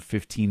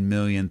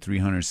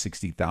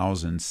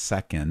 315,360,000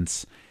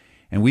 seconds.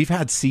 And we've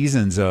had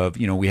seasons of,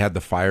 we had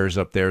the fires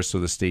up there, so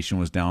the station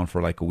was down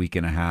for like a week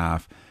and a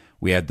half.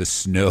 We had the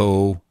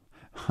snow.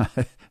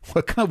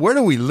 Where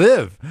do we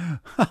live?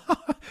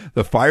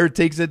 The fire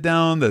takes it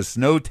down. The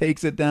snow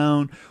takes it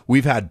down.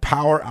 We've had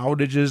power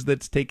outages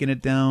that's taken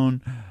it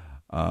down.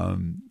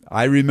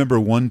 I remember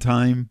one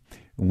time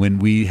when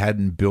we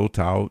hadn't built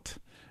out.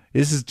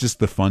 This is just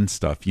the fun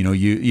stuff.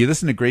 You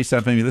listen to Grace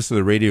FM, you listen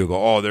to the radio, go,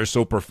 oh, they're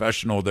so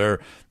professional. And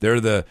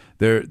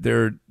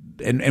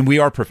we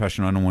are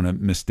professional. I don't want to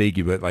mistake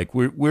you, but like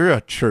we're a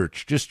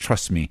church. Just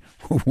trust me.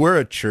 We're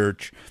a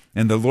church,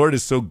 and the Lord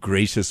is so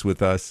gracious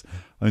with us.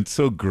 I'm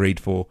so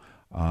grateful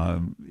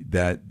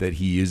that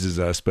He uses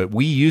us. But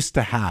we used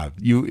to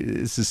have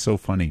this is so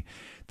funny.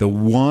 The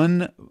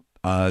one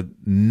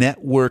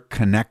network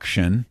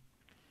connection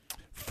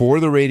for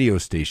the radio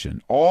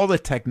station, all the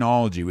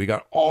technology, we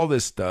got all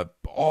this stuff,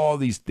 all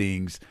these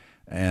things,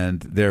 and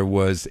there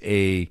was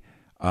a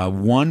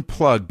one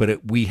plug,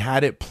 but we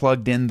had it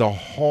plugged in the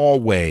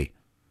hallway.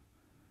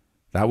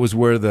 That was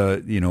where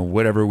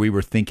whatever we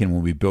were thinking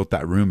when we built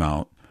that room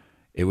out,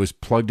 it was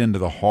plugged into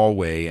the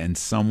hallway, and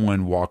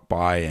someone walked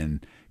by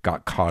and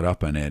got caught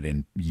up in it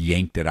and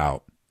yanked it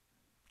out.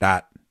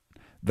 That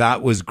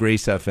was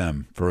Grace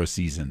FM for a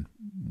season.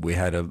 We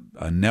had a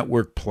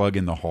network plug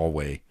in the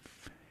hallway,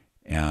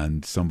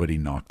 and somebody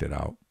knocked it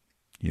out.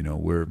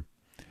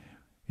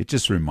 It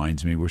just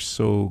reminds me, we're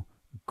so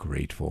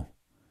grateful.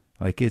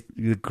 Like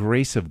the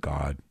grace of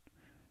God.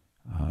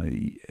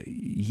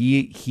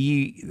 Let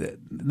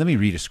me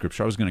read a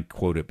scripture. I was going to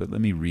quote it, but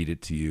let me read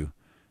it to you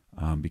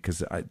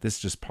because this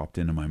just popped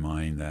into my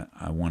mind that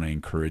I want to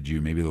encourage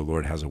you. Maybe the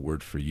Lord has a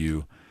word for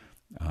you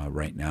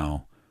right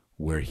now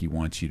where He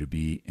wants you to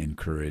be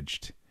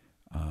encouraged.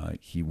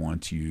 He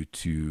wants you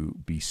to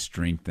be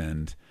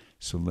strengthened.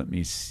 So let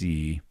me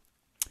see.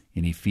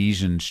 In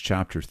Ephesians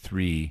chapter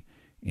 3,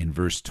 in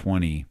verse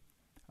 20,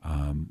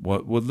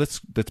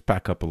 let's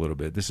back up a little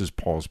bit. This is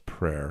Paul's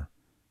prayer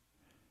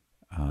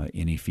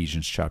in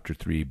Ephesians chapter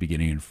 3,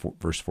 beginning in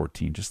verse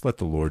 14. Just let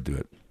the Lord do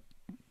it.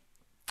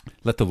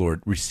 Let the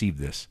Lord receive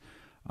this.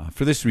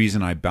 For this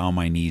reason I bow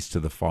my knees to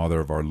the Father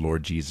of our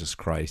Lord Jesus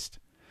Christ,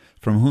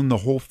 from whom the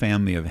whole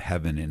family of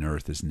heaven and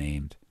earth is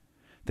named,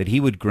 that He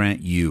would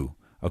grant you,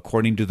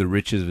 according to the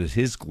riches of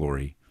His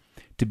glory,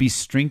 to be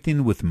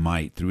strengthened with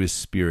might through His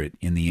Spirit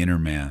in the inner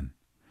man,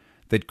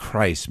 that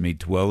Christ may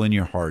dwell in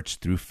your hearts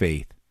through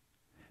faith,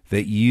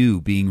 that you,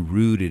 being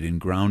rooted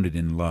and grounded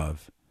in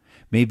love,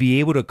 may be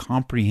able to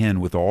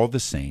comprehend with all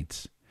the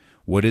saints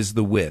what is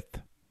the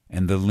width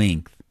and the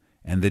length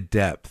and the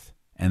depth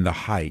and the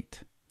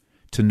height,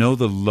 to know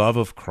the love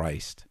of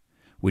Christ,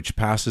 which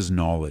passes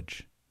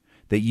knowledge,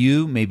 that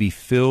you may be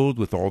filled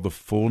with all the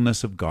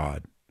fullness of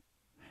God.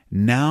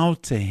 Now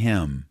to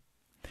Him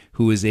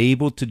who is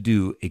able to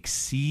do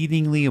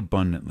exceedingly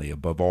abundantly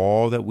above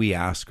all that we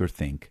ask or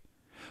think,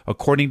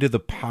 according to the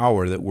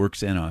power that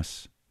works in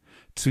us,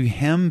 to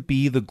Him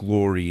be the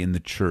glory in the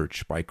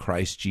church by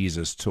Christ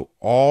Jesus to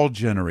all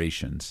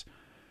generations,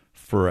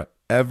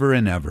 forever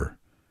and ever.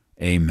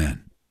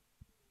 Amen.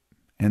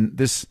 And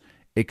this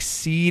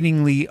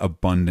exceedingly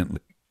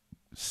abundantly,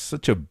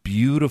 such a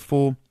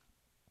beautiful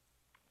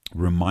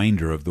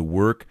reminder of the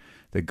work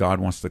that God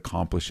wants to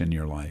accomplish in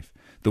your life.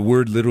 The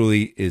word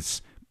literally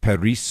is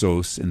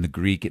perissos in the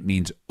Greek. It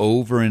means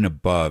over and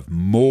above,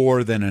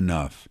 more than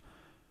enough.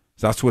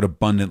 So that's what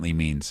abundantly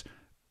means.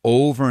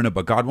 Over and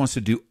above. God wants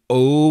to do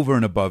over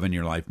and above in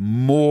your life,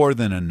 more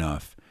than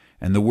enough.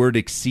 And the word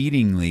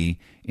exceedingly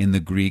in the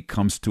Greek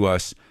comes to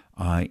us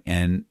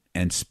and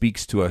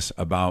speaks to us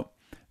about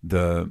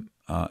the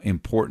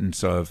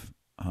importance of,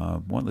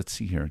 let's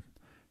see here.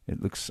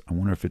 I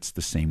wonder if it's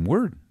the same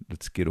word.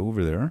 Let's get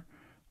over there.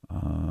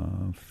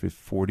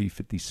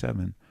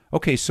 57.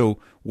 Okay, so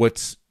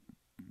what's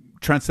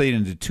translated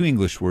into two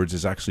English words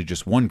is actually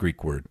just one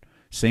Greek word.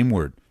 Same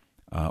word.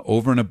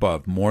 Over and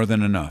above, more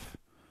than enough.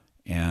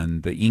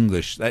 And the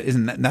English,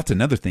 that's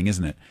another thing,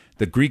 isn't it?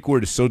 The Greek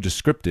word is so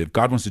descriptive.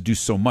 God wants to do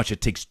so much.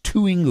 It takes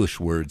two English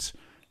words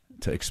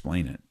to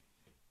explain it.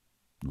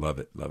 Love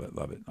it, love it,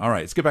 love it. All right,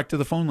 let's get back to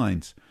the phone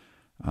lines.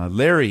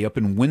 Larry up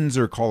in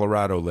Windsor,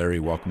 Colorado. Larry,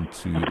 welcome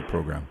to the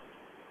program.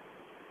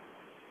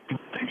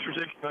 Thanks for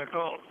taking my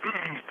call.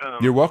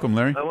 You're welcome,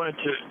 Larry. I wanted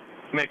to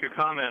make a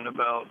comment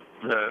about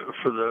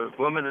for the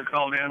woman that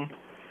called in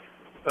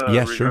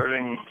yes,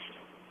 regarding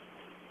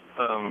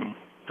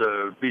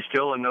Be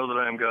Still and Know That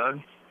I Am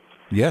God.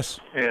 Yes.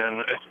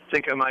 And I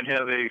think I might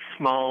have a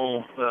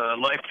small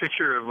life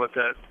picture of what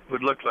that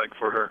would look like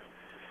for her.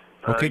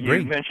 Okay,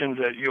 great. You mentioned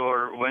that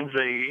your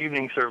Wednesday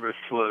evening service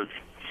was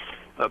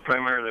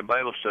primarily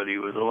Bible study.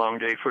 It was a long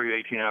day for you,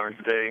 18 hours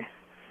a day.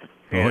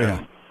 Oh,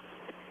 yeah.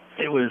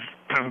 It was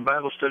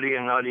Bible study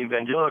and not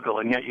evangelical,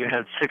 and yet you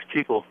had 6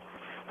 people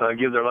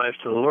give their lives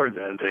to the Lord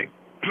that day.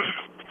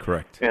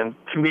 Correct. And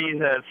to me,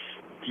 that's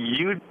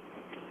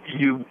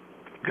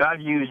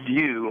God used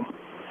you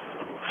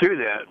through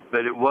that,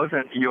 but it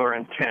wasn't your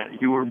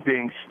intent. You were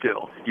being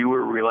still. You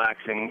were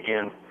relaxing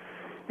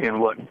in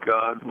what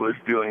God was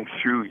doing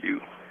through you.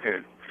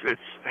 It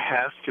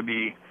has to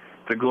be,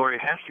 the glory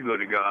has to go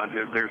to God.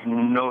 There's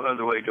no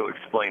other way to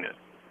explain it.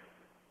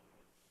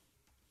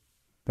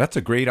 That's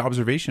a great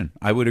observation.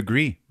 I would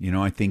agree.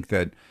 I think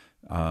that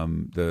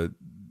the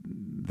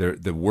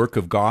work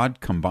of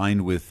God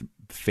combined with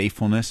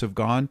faithfulness of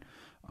God,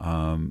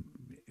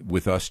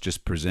 with us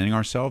just presenting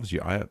ourselves,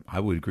 I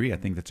would agree. I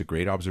think that's a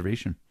great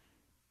observation.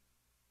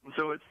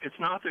 So it's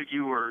not that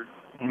you were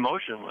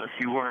motionless.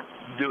 You weren't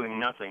doing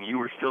nothing. You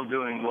were still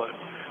doing what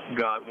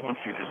God wants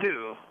you to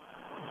do,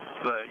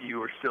 but you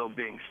were still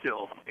being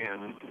still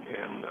and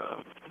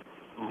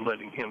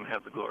letting Him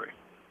have the glory.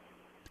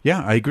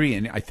 Yeah, I agree,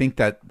 and I think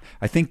that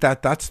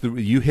that's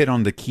you hit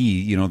on the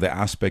key. The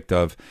aspect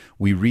of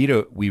we read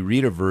a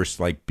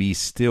verse like "Be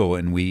still,"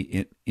 and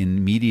we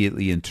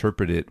immediately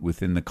interpret it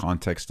within the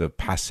context of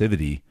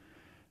passivity,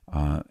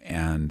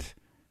 and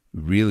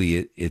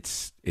really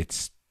it's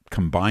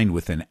combined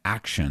with an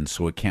action,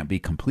 so it can't be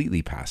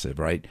completely passive,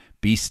 right?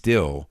 Be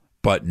still,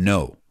 but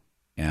know,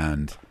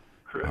 and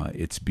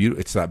it's beautiful.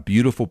 It's that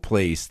beautiful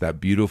place,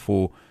 that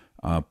beautiful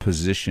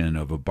position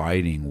of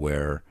abiding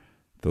where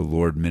the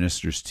Lord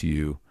ministers to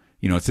you.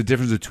 It's the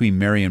difference between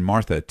Mary and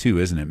Martha too,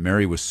 isn't it?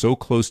 Mary was so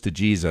close to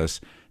Jesus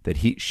that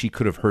she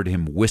could have heard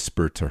him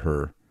whisper to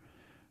her,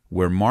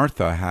 where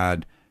Martha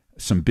had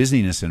some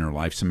busyness in her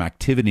life, some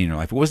activity in her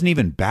life. It wasn't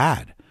even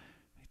bad.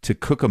 To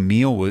cook a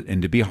meal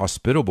and to be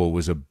hospitable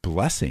was a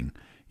blessing.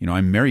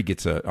 Martha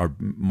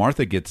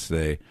gets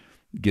a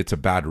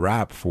bad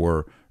rap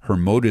for her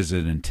motives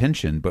and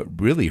intention,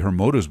 but really her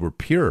motives were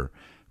pure,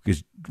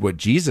 because what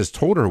Jesus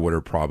told her what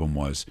her problem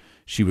was,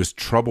 she was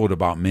troubled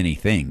about many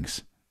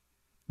things.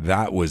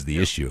 That was the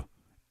issue.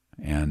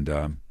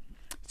 And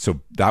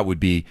so that would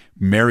be,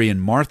 Mary and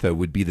Martha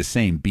would be the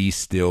same. Be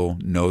still,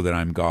 know that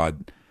I'm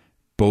God.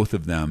 Both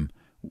of them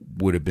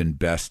would have been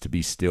best to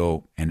be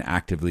still and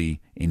actively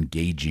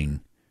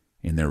engaging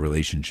in their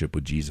relationship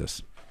with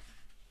Jesus.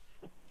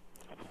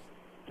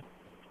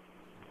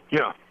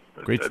 Yeah.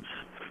 Great.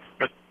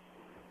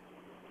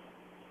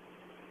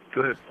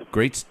 Go ahead.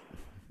 Great.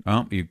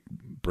 Oh, you're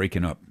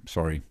breaking up.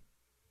 Sorry.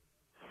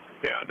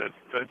 Yeah, that's.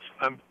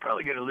 I'm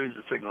probably going to lose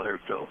the signal here,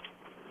 so.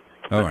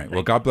 All right.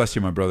 Well, God bless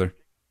you, my brother.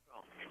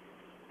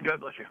 God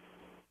bless you.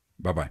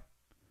 Bye-bye.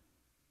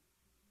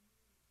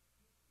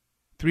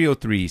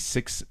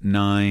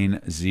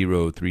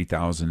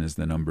 303-690-3000 is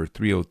the number.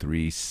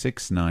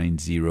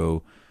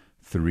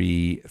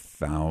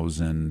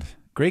 303-690-3000.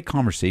 Great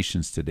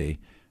conversations today.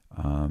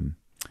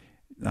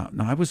 Now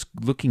I was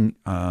looking.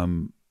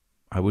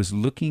 I was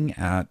looking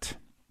at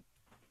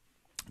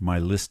my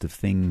list of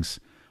things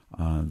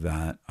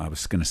that I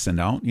was going to send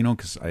out.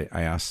 Because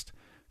I asked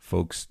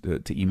folks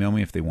to email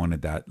me if they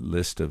wanted that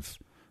list of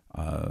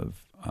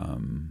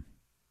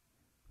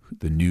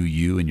the new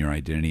you and your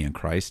identity in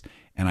Christ.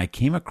 And I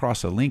came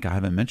across a link I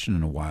haven't mentioned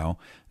in a while.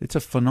 It's a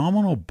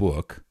phenomenal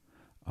book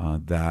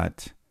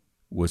that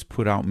was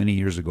put out many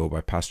years ago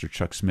by Pastor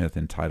Chuck Smith,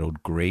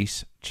 entitled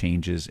Grace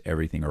Changes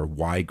Everything, or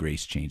Why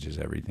Grace Changes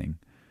Everything.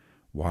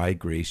 Why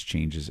Grace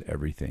Changes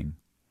Everything.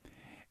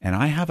 And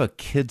I have a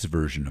kid's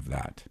version of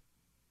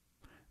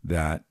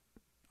that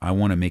I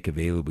want to make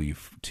available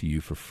to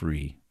you for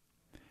free.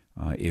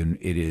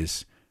 It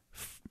is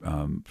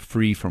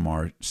free from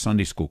our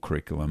Sunday school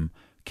curriculum,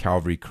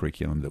 Calvary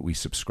curriculum that we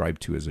subscribe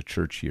to as a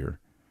church here.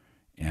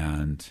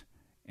 And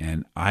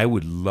I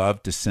would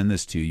love to send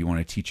this to you. You want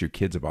to teach your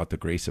kids about the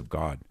grace of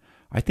God.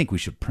 I think we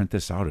should print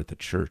this out at the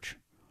church.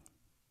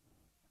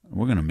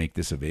 We're going to make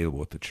this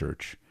available at the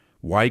church.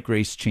 Why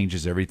Grace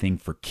Changes Everything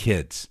for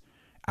kids.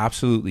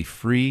 Absolutely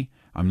free.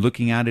 I'm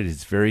looking at it.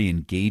 It's very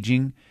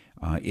engaging.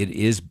 It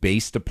is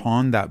based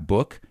upon that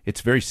book. It's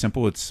very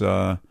simple. It's,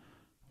 12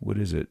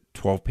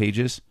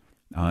 pages.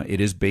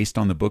 It is based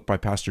on the book by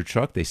Pastor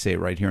Chuck. They say it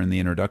right here in the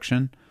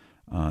introduction.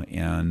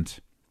 And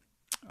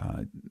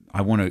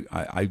I want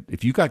to,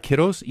 if you got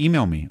kiddos,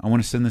 email me. I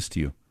want to send this to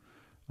you.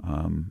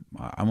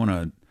 I want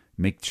to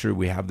make sure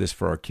we have this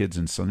for our kids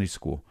in Sunday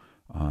school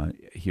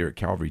here at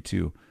Calvary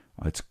too.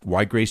 It's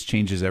Why Grace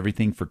Changes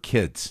Everything for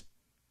kids.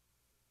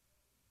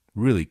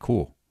 Really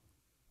cool.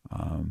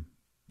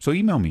 So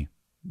email me.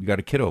 You got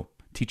a kiddo.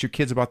 Teach your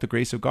kids about the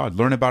grace of God.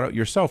 Learn about it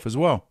yourself as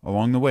well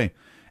along the way.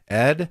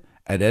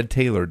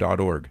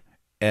 ed@edtaylor.org.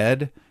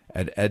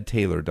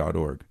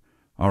 ed@edtaylor.org.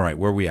 All right,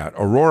 where are we at?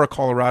 Aurora,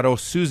 Colorado.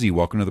 Susie,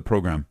 welcome to the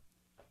program.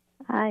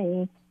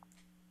 Hi.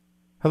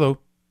 Hello.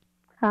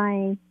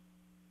 Hi.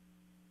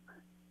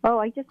 Oh,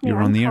 I'm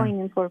calling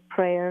in for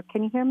prayer.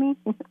 Can you hear me?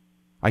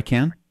 I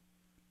can.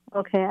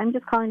 Okay, I'm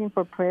just calling in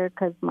for prayer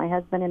because my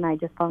husband and I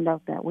just found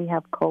out that we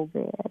have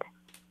COVID.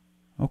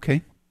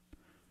 Okay.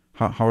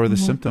 How are the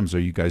symptoms? Are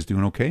you guys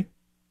doing okay?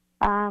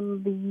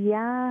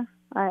 Yeah.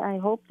 I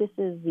hope this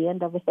is the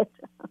end of it.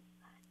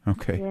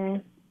 Okay. Yeah.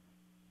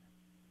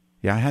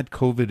 Yeah, I had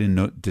COVID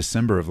in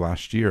December of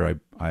last year.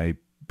 I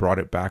brought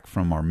it back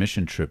from our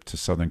mission trip to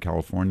Southern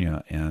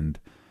California, and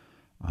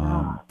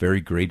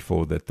very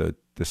grateful that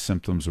the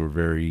symptoms were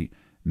very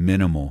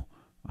minimal.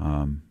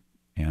 And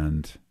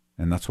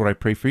that's what I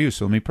pray for you.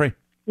 So let me pray.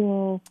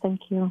 Yeah,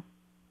 thank you.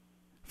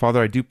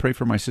 Father, I do pray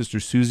for my sister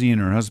Susie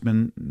and her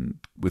husband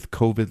with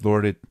COVID.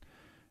 Lord, it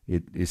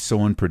is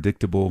so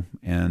unpredictable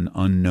and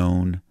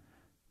unknown.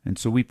 And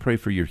so we pray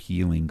for your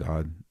healing,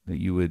 God, that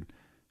you would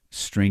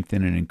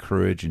strengthen and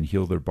encourage and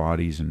heal their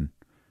bodies and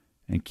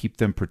keep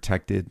them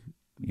protected.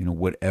 You know,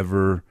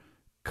 whatever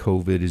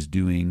COVID is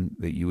doing,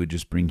 that you would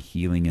just bring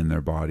healing in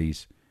their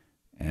bodies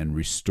and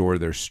restore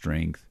their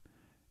strength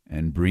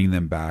and bring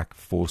them back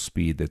full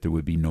speed, that there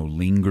would be no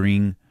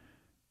lingering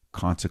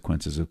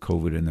consequences of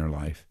COVID in their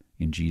life.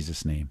 In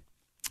Jesus' name,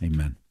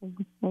 amen.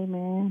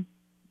 Amen.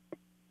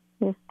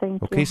 Yes,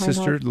 thank you. Okay,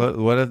 sister,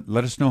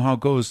 let us know how it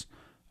goes.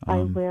 I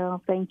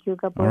will. Thank you.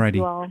 God bless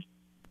you all.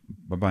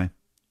 Bye-bye.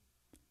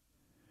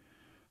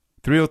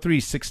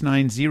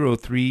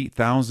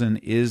 303-690-3000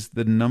 is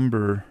the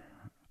number.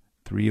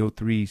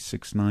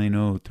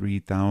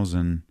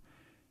 303-690-3000.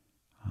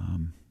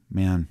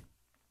 Man,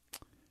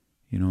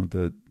 you know,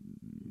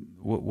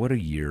 what a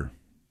year.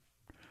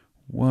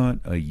 What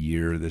a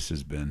year this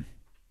has been.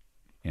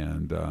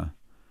 And the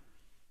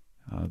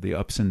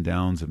ups and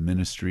downs of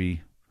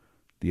ministry,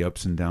 the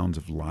ups and downs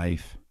of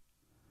life.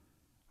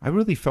 I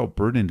really felt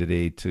burdened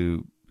today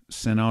to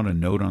send out a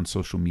note on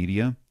social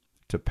media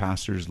to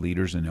pastors,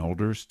 leaders, and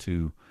elders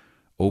to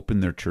open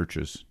their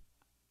churches.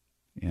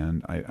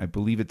 And I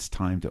believe it's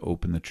time to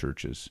open the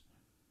churches.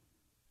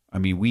 I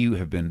mean, we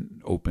have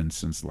been open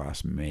since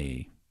last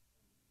May,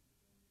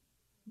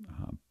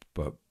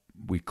 but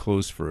we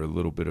closed for a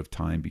little bit of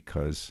time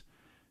because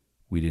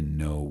we didn't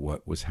know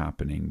what was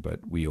happening,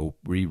 but we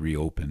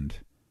reopened,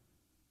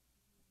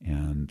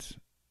 and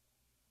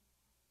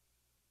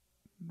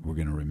we're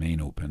going to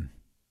remain open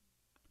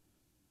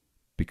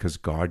because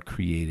God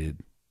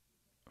created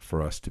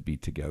for us to be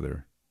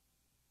together,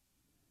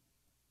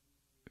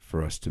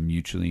 for us to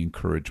mutually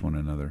encourage one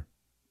another.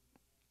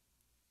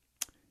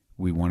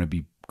 We want to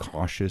be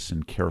cautious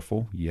and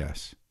careful,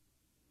 yes.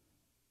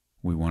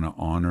 We want to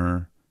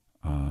honor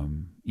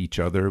each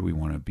other. We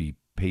want to be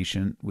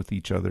patient with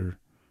each other.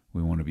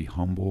 We want to be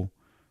humble.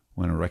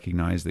 We want to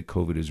recognize that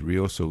COVID is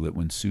real, so that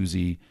when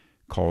Susie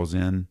calls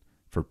in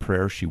for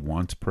prayer, she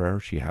wants prayer.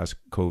 She has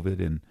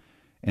COVID,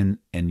 and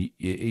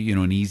you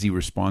know, an easy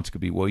response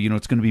could be, well, you know,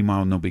 it's going to be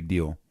mild, no big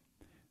deal.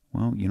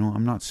 Well, you know,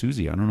 I'm not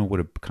Susie. I don't know what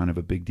a kind of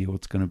a big deal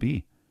it's going to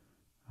be.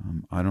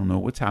 I don't know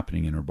what's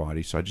happening in her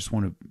body, so I just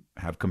want to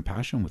have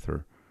compassion with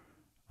her.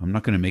 I'm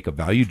not going to make a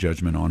value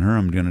judgment on her.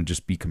 I'm going to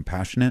just be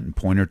compassionate and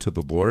point her to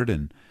the Lord,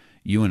 and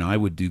you and I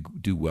would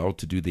do well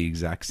to do the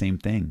exact same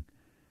thing.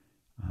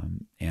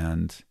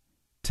 And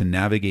to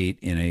navigate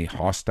in a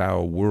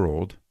hostile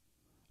world,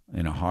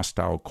 in a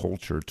hostile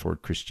culture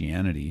toward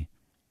Christianity,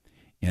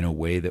 in a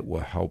way that will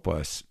help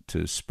us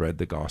to spread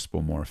the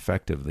gospel more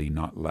effectively,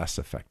 not less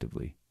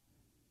effectively.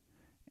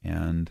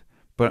 And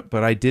but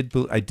I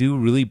do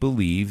really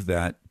believe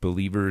that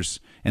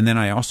believers, and then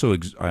I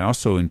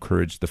also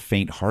encourage the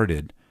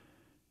faint-hearted,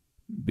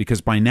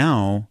 because by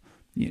now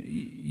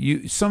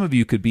you some of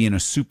you could be in a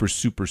super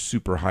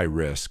high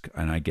risk,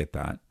 and I get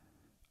that.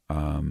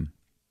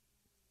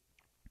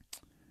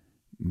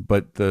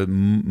 But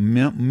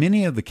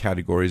many of the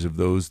categories of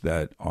those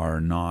that are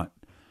not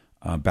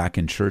back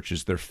in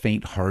churches, they're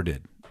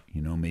faint-hearted,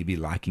 you know, maybe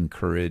lacking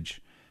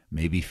courage,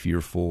 maybe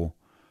fearful,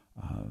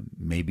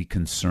 maybe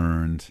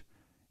concerned.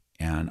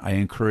 And I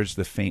encourage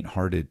the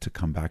faint-hearted to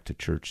come back to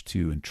church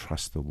too and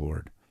trust the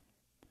Lord.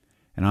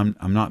 And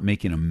I'm not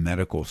making a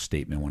medical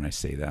statement when I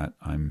say that.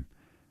 I'm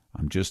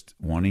just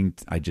wanting,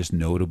 I just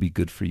know it'll be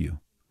good for you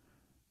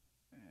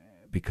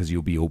because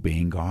you'll be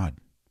obeying God.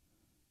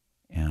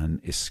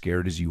 And as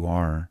scared as you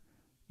are,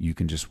 you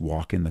can just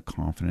walk in the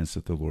confidence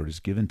that the Lord has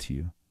given to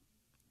you.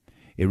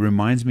 It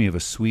reminds me of a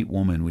sweet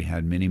woman we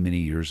had many, many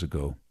years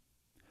ago.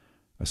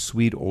 A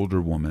sweet older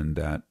woman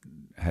that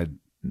had,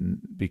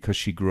 because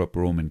she grew up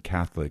Roman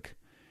Catholic,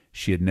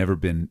 she had never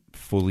been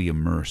fully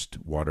immersed,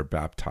 water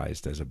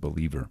baptized as a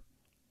believer.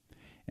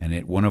 And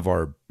at one of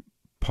our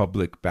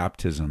public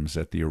baptisms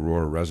at the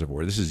Aurora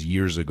Reservoir, this is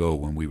years ago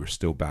when we were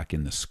still back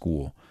in the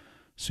school,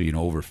 so, you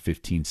know, over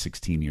 15,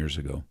 16 years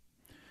ago.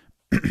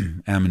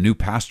 And I'm a new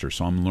pastor,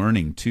 so I'm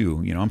learning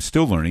too. You know, I'm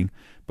still learning,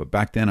 but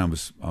back then I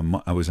was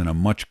in a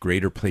much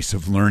greater place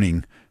of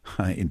learning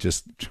in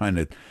just trying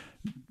to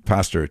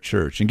pastor a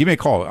church. And give me a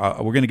call.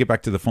 We're going to get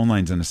back to the phone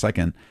lines in a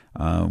second,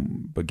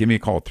 but give me a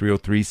call,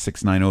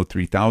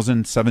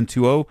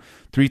 303-690-3000,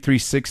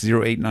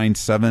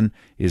 720-336-0897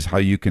 is how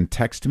you can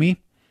text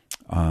me.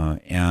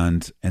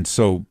 And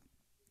so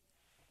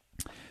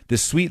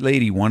this sweet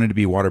lady wanted to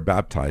be water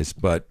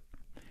baptized, but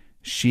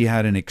she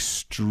had an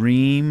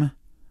extreme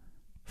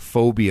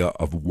phobia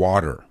of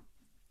water.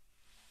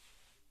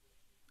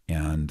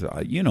 And,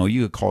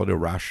 you could call it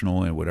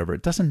irrational and whatever.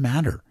 It doesn't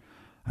matter.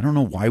 I don't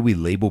know why we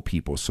label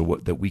people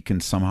that we can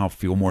somehow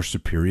feel more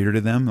superior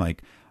to them.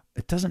 Like,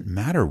 it doesn't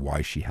matter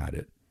why she had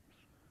it.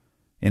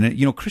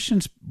 And,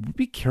 Christians,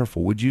 be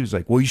careful, would you? It's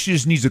like, well, she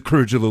just needs the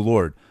courage of the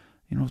Lord.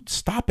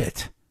 Stop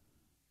it.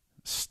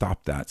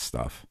 Stop that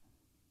stuff.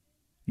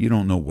 You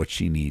don't know what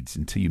she needs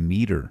until you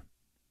meet her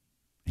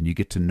and you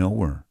get to know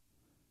her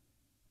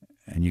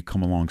and you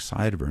come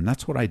alongside of her. And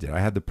that's what I did. I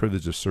had the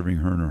privilege of serving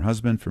her and her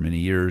husband for many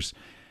years.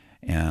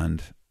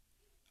 And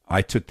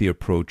I took the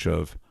approach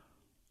of,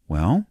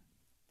 well,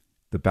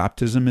 the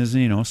baptism is,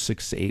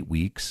 6 to 8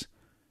 weeks.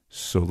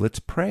 So let's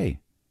pray.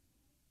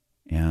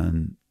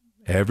 And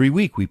every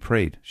week we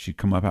prayed. She'd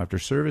come up after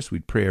service.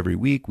 We'd pray every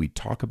week. We'd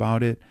talk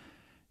about it.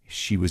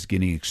 She was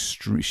getting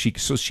extreme.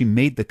 So she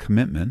made the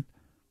commitment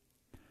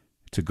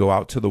to go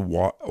out to the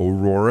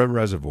Aurora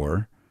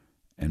Reservoir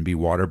and be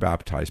water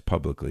baptized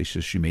publicly. So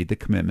she made the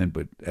commitment,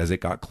 but as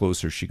it got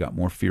closer, she got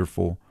more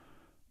fearful,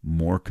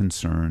 more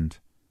concerned.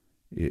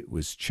 It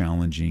was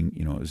challenging.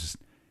 It was,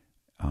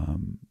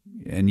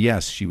 and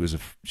yes,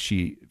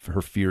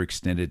 her fear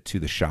extended to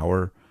the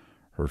shower.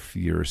 Her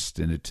fear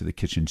extended to the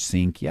kitchen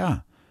sink. Yeah.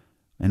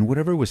 And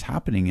whatever was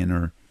happening in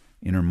her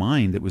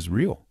mind, it was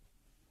real.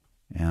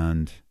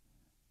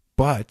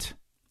 But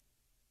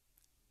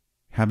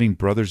having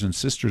brothers and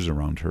sisters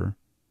around her,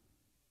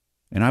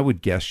 and I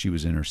would guess she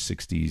was in her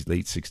 60s,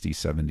 late 60s,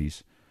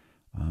 70s,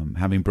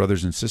 having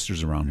brothers and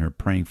sisters around her,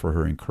 praying for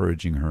her,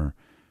 encouraging her,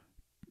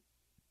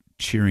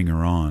 cheering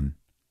her on,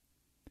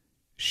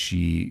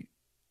 she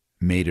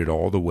made it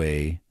all the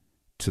way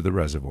to the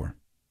reservoir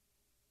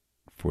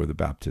for the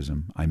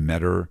baptism. I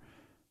met her,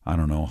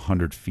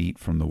 100 feet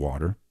from the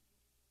water.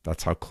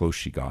 That's how close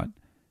she got,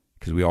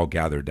 because we all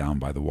gathered down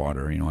by the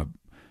water.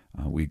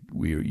 We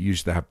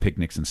used to have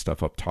picnics and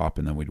stuff up top,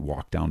 and then we'd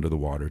walk down to the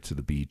water, to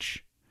the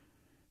beach.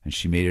 And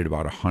she made it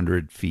about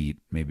 100 feet,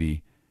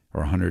 maybe,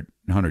 or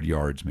 100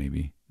 yards,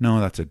 maybe.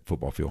 No, that's a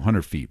football field.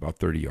 100 feet, about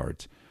 30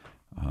 yards.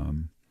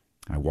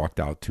 I walked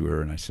out to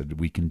her and I said,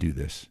 we can do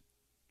this.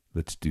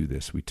 Let's do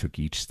this. We took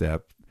each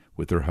step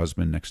with her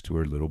husband next to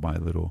her, little by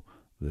little,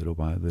 little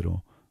by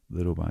little,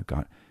 little by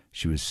God.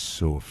 She was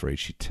so afraid.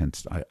 She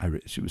tensed.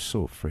 She was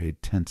so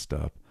afraid, tensed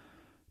up,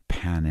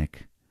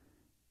 panic.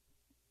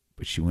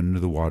 But she went into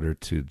the water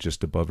to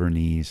just above her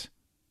knees.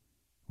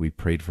 We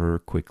prayed for her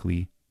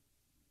quickly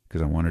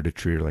because I wanted to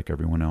treat her like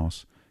everyone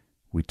else.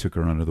 We took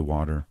her under the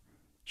water.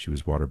 She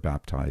was water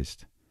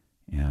baptized,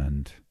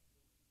 and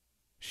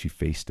she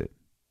faced it.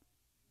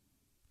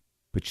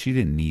 But she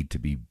didn't need to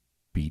be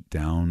beat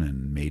down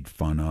and made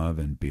fun of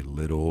and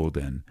belittled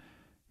and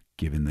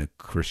given the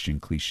Christian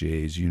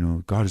cliches.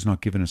 God has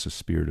not given us a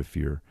spirit of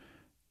fear.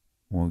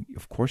 Well,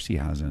 of course he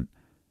hasn't.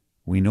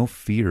 We know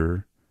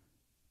fear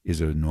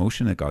is an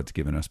emotion that God's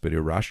given us, but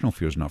irrational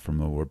fear is not from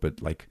the Lord.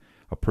 But like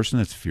a person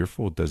that's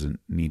fearful doesn't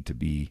need to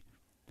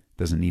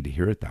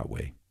hear it that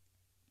way.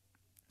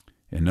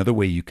 Another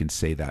way you can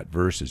say that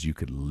verse is you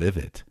could live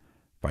it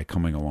by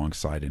coming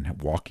alongside and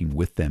walking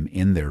with them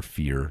in their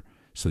fear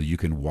so that you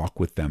can walk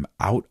with them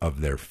out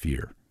of their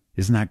fear.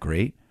 Isn't that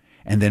great?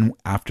 And then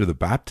after the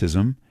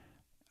baptism,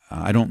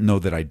 I don't know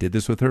that I did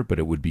this with her, but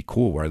it would be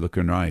cool where I look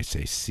in her eye and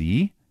say,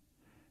 see,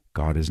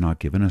 God has not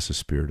given us a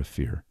spirit of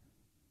fear,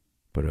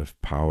 but of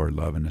power,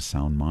 love, and a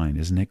sound mind.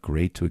 Isn't it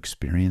great to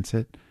experience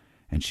it?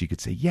 And she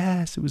could say,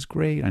 yes, it was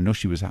great. I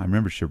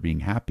remember her being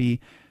happy.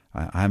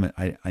 I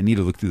need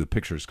to look through the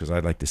pictures because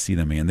I'd like to see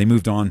them again. They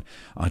moved on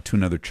to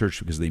another church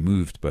because they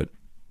moved. But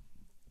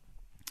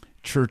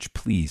church,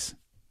 please,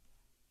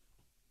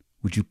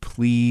 would you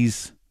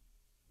please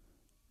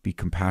be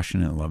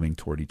compassionate and loving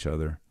toward each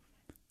other?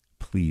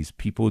 Please,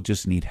 people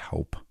just need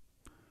help.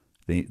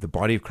 The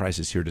body of Christ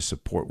is here to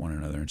support one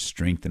another and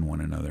strengthen one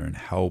another and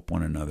help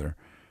one another.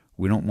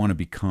 We don't want to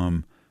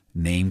become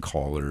name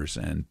callers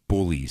and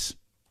bullies.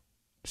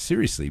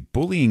 Seriously,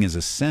 bullying is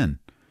a sin.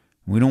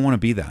 We don't want to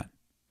be that.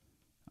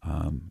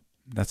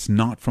 That's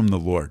not from the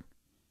Lord.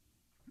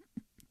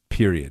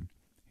 Period.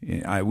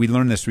 We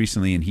learned this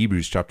recently in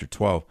Hebrews chapter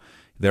 12.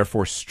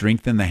 Therefore,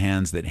 strengthen the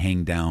hands that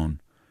hang down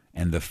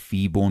and the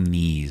feeble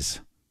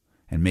knees,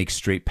 and make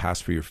straight paths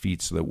for your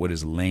feet, so that what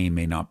is lame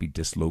may not be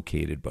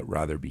dislocated, but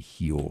rather be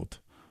healed.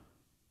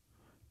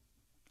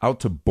 Out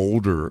to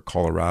Boulder,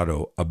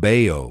 Colorado,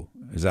 Abeo.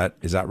 Is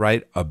that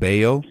right?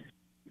 Abeo?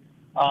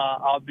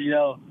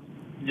 Abeo.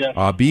 Yes.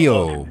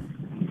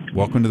 Abeo.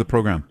 Welcome to the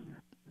program.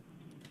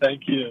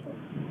 Thank you.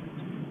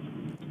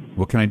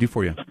 What can I do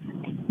for you?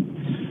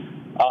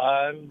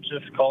 I'm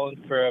just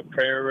calling for a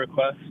prayer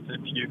request.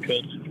 If you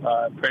could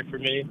pray for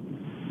me.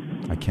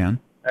 I can.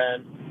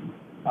 And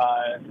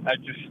I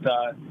just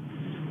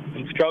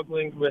am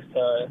struggling with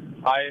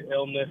eye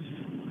illness,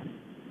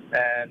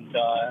 and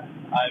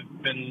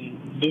I've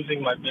been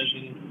losing my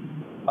vision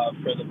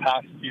for the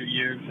past few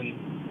years, and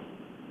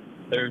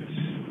there's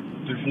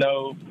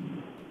no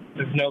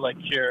like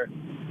cure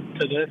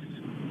to this.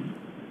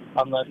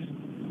 unless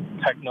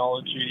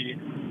technology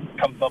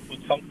comes up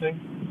with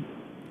something.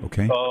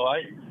 Okay. So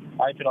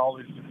I could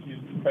always just use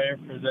prayer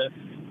for this.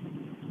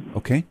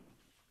 Okay.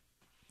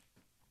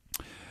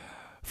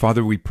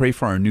 Father, we pray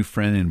for our new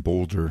friend in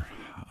Boulder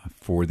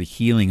for the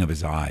healing of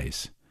his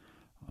eyes,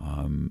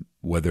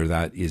 whether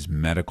that is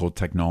medical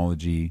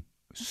technology,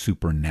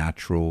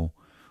 supernatural,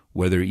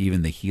 whether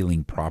even the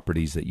healing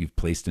properties that you've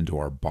placed into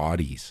our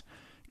bodies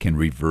can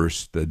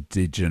reverse the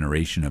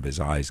degeneration of his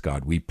eyes,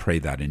 God. We pray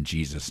that in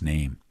Jesus'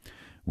 name.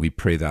 We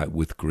pray that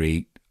with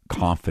great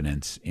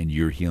confidence in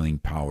your healing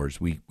powers.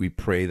 We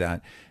pray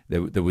that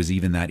there was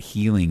even that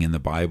healing in the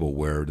Bible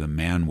where the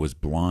man was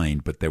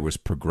blind, but there was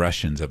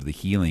progressions of the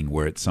healing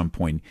where at some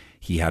point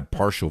he had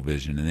partial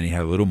vision and then he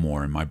had a little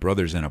more, and my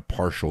brother's in a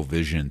partial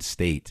vision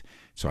state.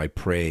 So I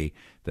pray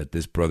that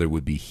this brother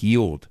would be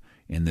healed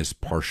in this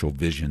partial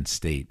vision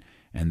state,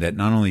 and that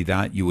not only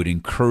that, you would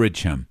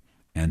encourage him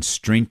and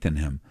strengthen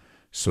him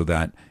so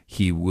that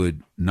he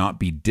would not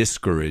be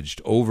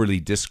discouraged, overly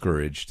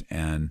discouraged,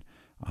 and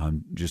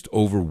just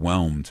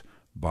overwhelmed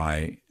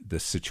by the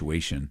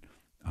situation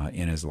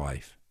in his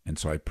life. And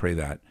so I pray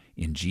that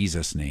in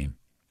Jesus' name,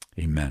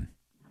 amen.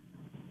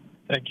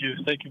 Thank you.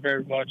 Thank you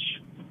very much.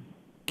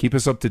 Keep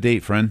us up to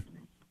date, friend.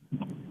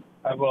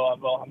 I will.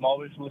 I'm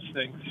always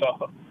listening,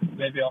 so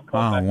maybe I'll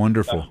call back.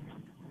 Wonderful.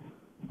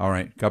 All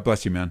right. God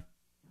bless you, man.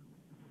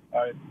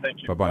 All right.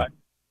 Thank you. Bye-bye. Bye.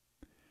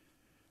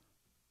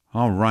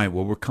 All right.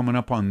 Well, we're coming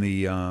up on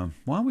the,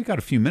 we got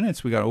a few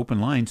minutes. We got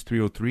open lines,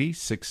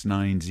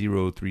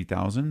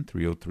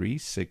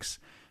 303-690-3000,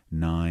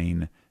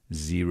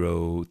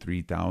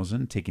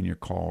 303-690-3000, taking your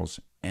calls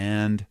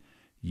and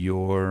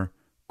your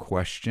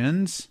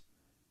questions.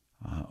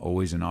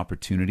 Always an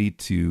opportunity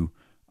to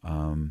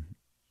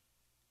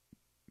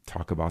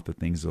talk about the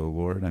things of the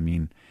Lord. I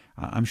mean,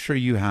 I'm sure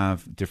you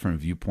have different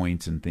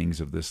viewpoints and things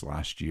of this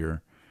last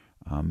year.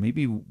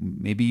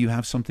 Maybe you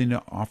have something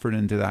to offer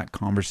into that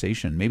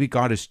conversation. Maybe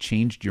God has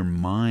changed your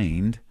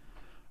mind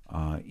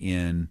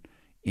in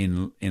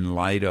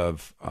light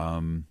of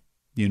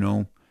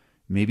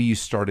maybe you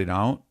started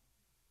out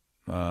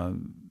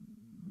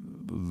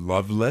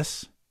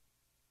loveless.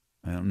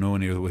 I don't know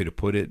any other way to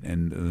put it,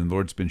 and the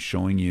Lord's been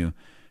showing you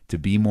to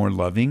be more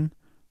loving.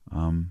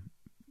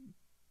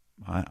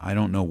 I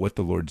don't know what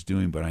the Lord's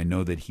doing, but I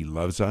know that He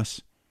loves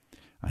us.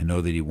 I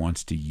know that He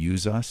wants to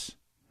use us.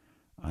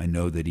 I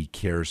know that He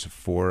cares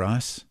for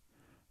us.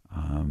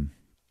 I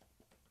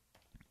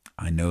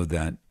know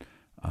that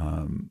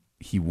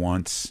He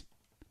wants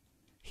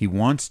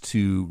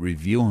to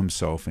reveal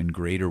Himself in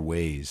greater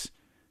ways.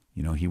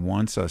 You know, He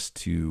wants us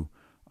to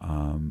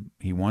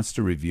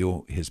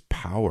reveal His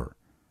power.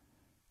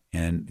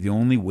 And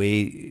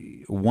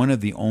one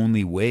of the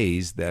only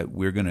ways that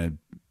we're going to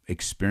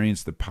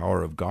experience the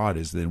power of God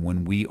is that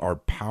when we are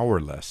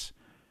powerless.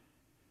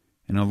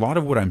 And a lot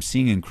of what I'm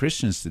seeing in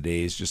Christians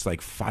today is just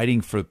like fighting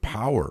for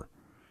power.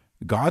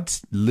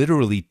 God's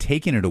literally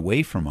taken it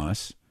away from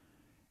us,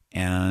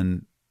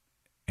 and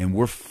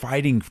we're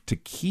fighting to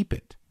keep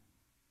it.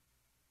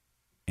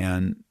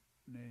 And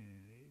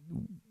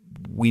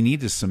we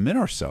need to submit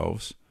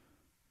ourselves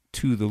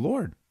to the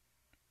Lord.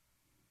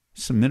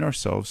 Submit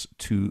ourselves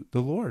to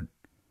the Lord.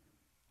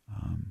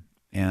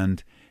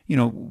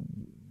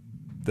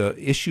 The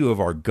issue of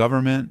our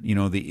government,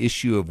 the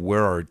issue of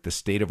where the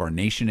state of our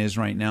nation is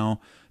right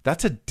now,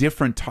 that's a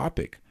different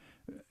topic.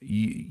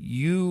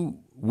 You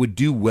would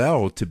do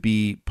well to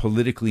be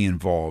politically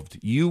involved.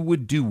 You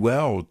would do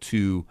well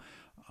to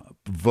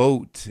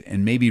vote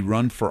and maybe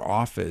run for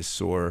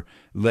office, or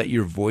let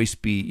your voice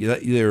be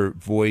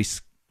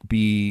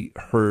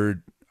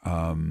heard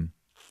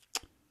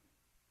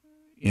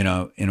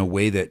in a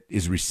way that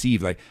is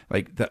received.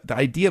 Like the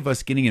idea of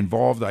us getting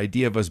involved, the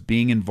idea of us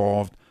being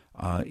involved,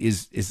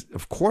 is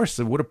of course,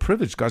 what a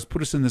privilege. God's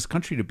put us in this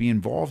country to be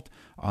involved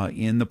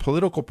in the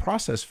political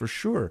process for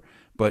sure.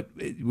 But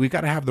we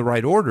got to have the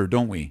right order,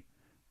 don't we?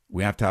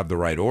 We have to have the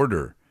right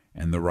order,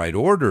 and the right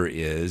order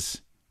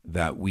is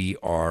that we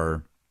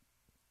are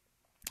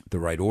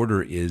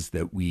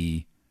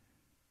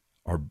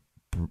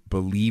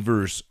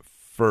believers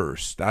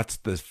first. That's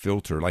the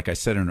filter. Like I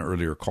said in an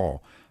earlier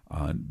call,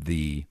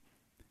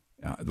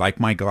 like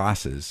my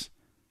glasses,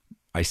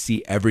 I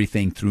see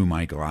everything through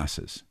my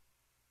glasses.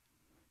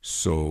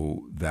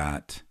 So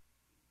that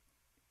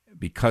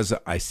because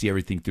I see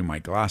everything through my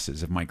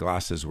glasses, if my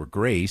glasses were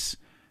grace,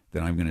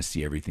 then I'm going to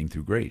see everything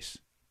through grace.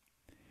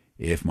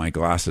 If my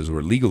glasses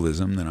were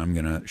legalism, then I'm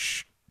going to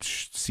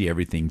see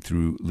everything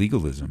through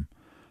legalism.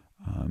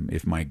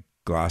 If my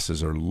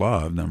glasses are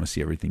love, then I'm going to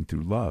see everything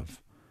through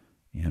love.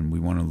 And we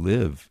want to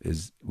live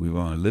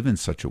in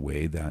such a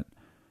way that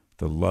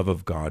the love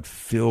of God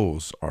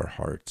fills our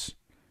hearts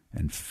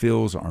and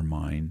fills our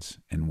minds,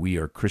 and we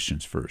are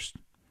Christians first.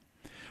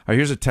 All right,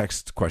 here's a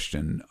text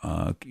question.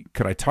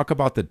 Could I talk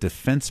about the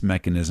defense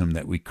mechanism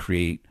that we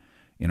create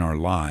in our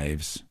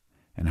lives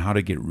and how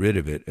to get rid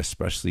of it,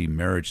 especially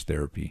marriage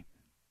therapy?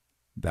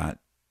 That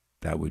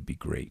would be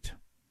great.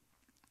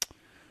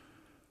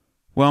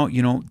 Well,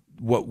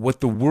 what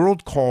the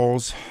world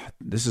calls,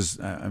 this is,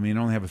 I mean,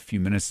 I only have a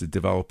few minutes to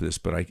develop this,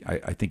 but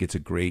I think it's a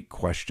great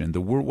question.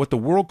 What the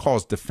world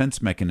calls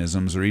defense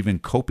mechanisms or even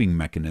coping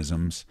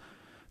mechanisms,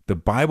 the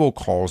Bible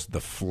calls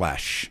the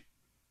flesh,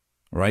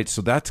 right?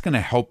 So that's going to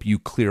help you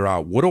clear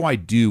out, what do I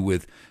do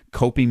with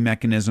coping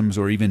mechanisms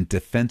or even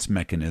defense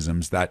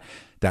mechanisms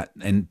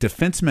and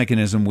defense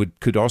mechanism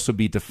could also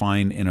be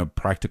defined in a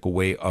practical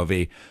way of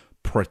a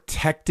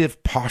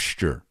protective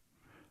posture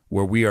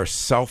where we are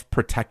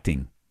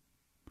self-protecting.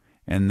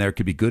 And there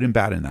could be good and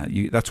bad in that.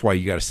 That's why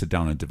you got to sit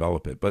down and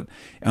develop it. But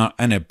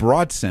in a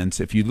broad sense,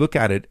 if you look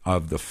at it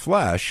of the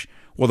flesh,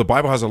 well, the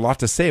Bible has a lot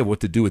to say of what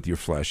to do with your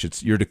flesh.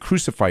 You're to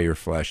crucify your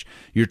flesh.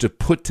 You're to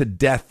put to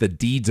death the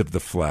deeds of the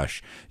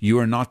flesh. You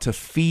are not to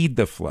feed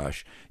the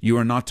flesh. You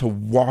are not to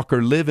walk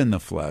or live in the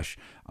flesh.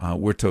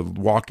 We're to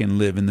walk and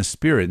live in the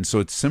Spirit. And so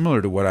it's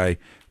similar to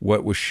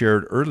what was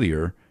shared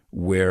earlier,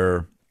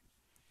 where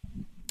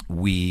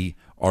we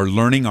are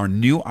learning our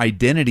new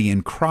identity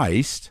in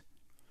Christ.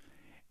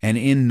 And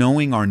in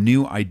knowing our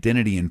new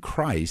identity in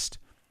Christ,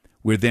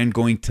 we're then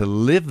going to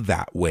live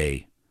that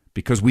way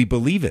because we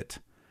believe it.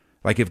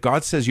 Like if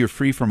God says you're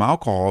free from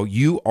alcohol,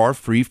 you are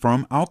free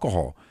from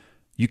alcohol.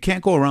 You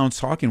can't go around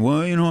talking,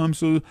 well,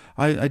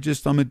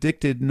 I'm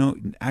addicted. No,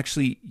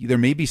 actually, there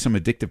may be some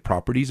addictive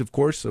properties, of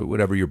course, or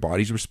whatever your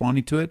body's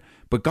responding to it,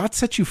 but God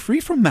sets you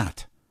free from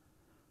that.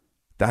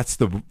 That's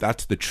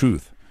the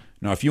truth.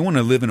 Now, if you want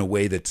to live in a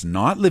way that's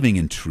not living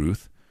in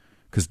truth,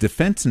 because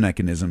defense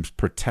mechanisms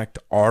protect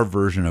our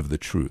version of the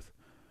truth.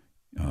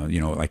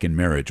 Like in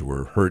marriage,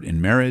 we're hurt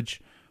in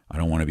marriage. I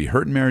don't want to be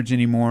hurt in marriage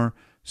anymore,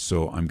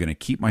 so I'm going to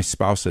keep my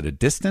spouse at a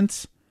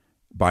distance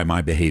by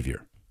my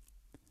behavior.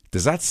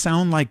 Does that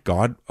sound like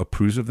God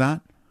approves of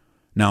that?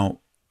 Now,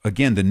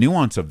 again, the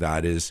nuance of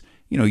that is,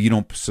 you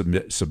don't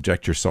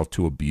subject yourself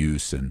to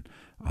abuse and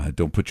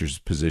don't put your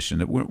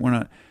position. We're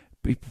not.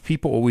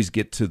 People always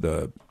get to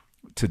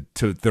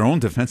their own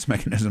defense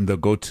mechanism. They'll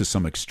go to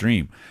some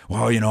extreme.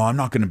 Well, I'm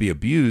not going to be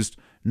abused.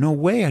 No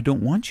way. I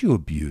don't want you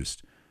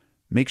abused.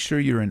 Make sure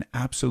you're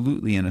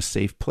absolutely in a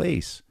safe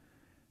place.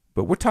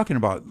 But we're talking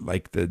about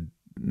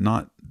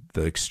not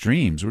the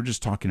extremes. We're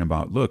just talking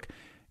about, look,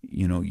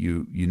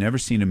 you never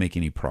seem to make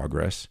any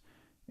progress.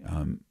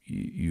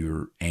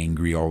 You're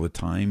angry all the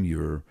time.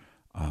 You're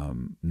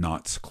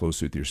not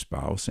close with your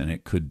spouse. And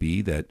it could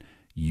be that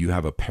you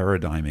have a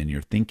paradigm in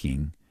your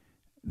thinking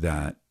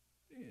that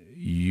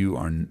you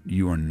are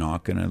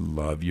not going to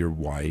love your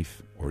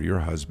wife or your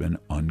husband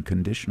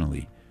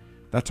unconditionally.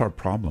 That's our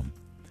problem.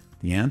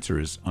 The answer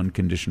is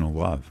unconditional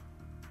love.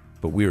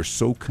 But we are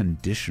so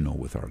conditional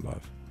with our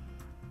love.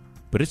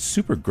 But it's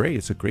super great.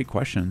 It's a great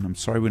question. I'm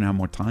sorry we don't have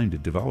more time to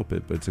develop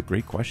it, but it's a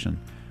great question.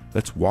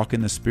 Let's walk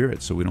in the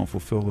Spirit so we don't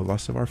fulfill the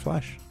lusts of our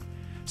flesh.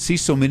 See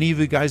so many of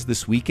you guys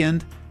this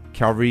weekend,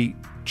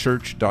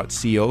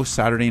 calvarychurch.co,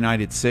 Saturday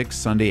night at 6,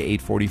 Sunday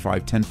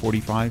 8:45,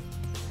 10:45.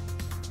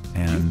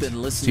 And you've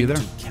been listening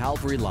to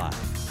Calvary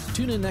Live.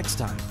 Tune in next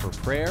time for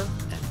prayer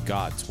and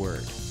God's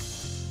Word.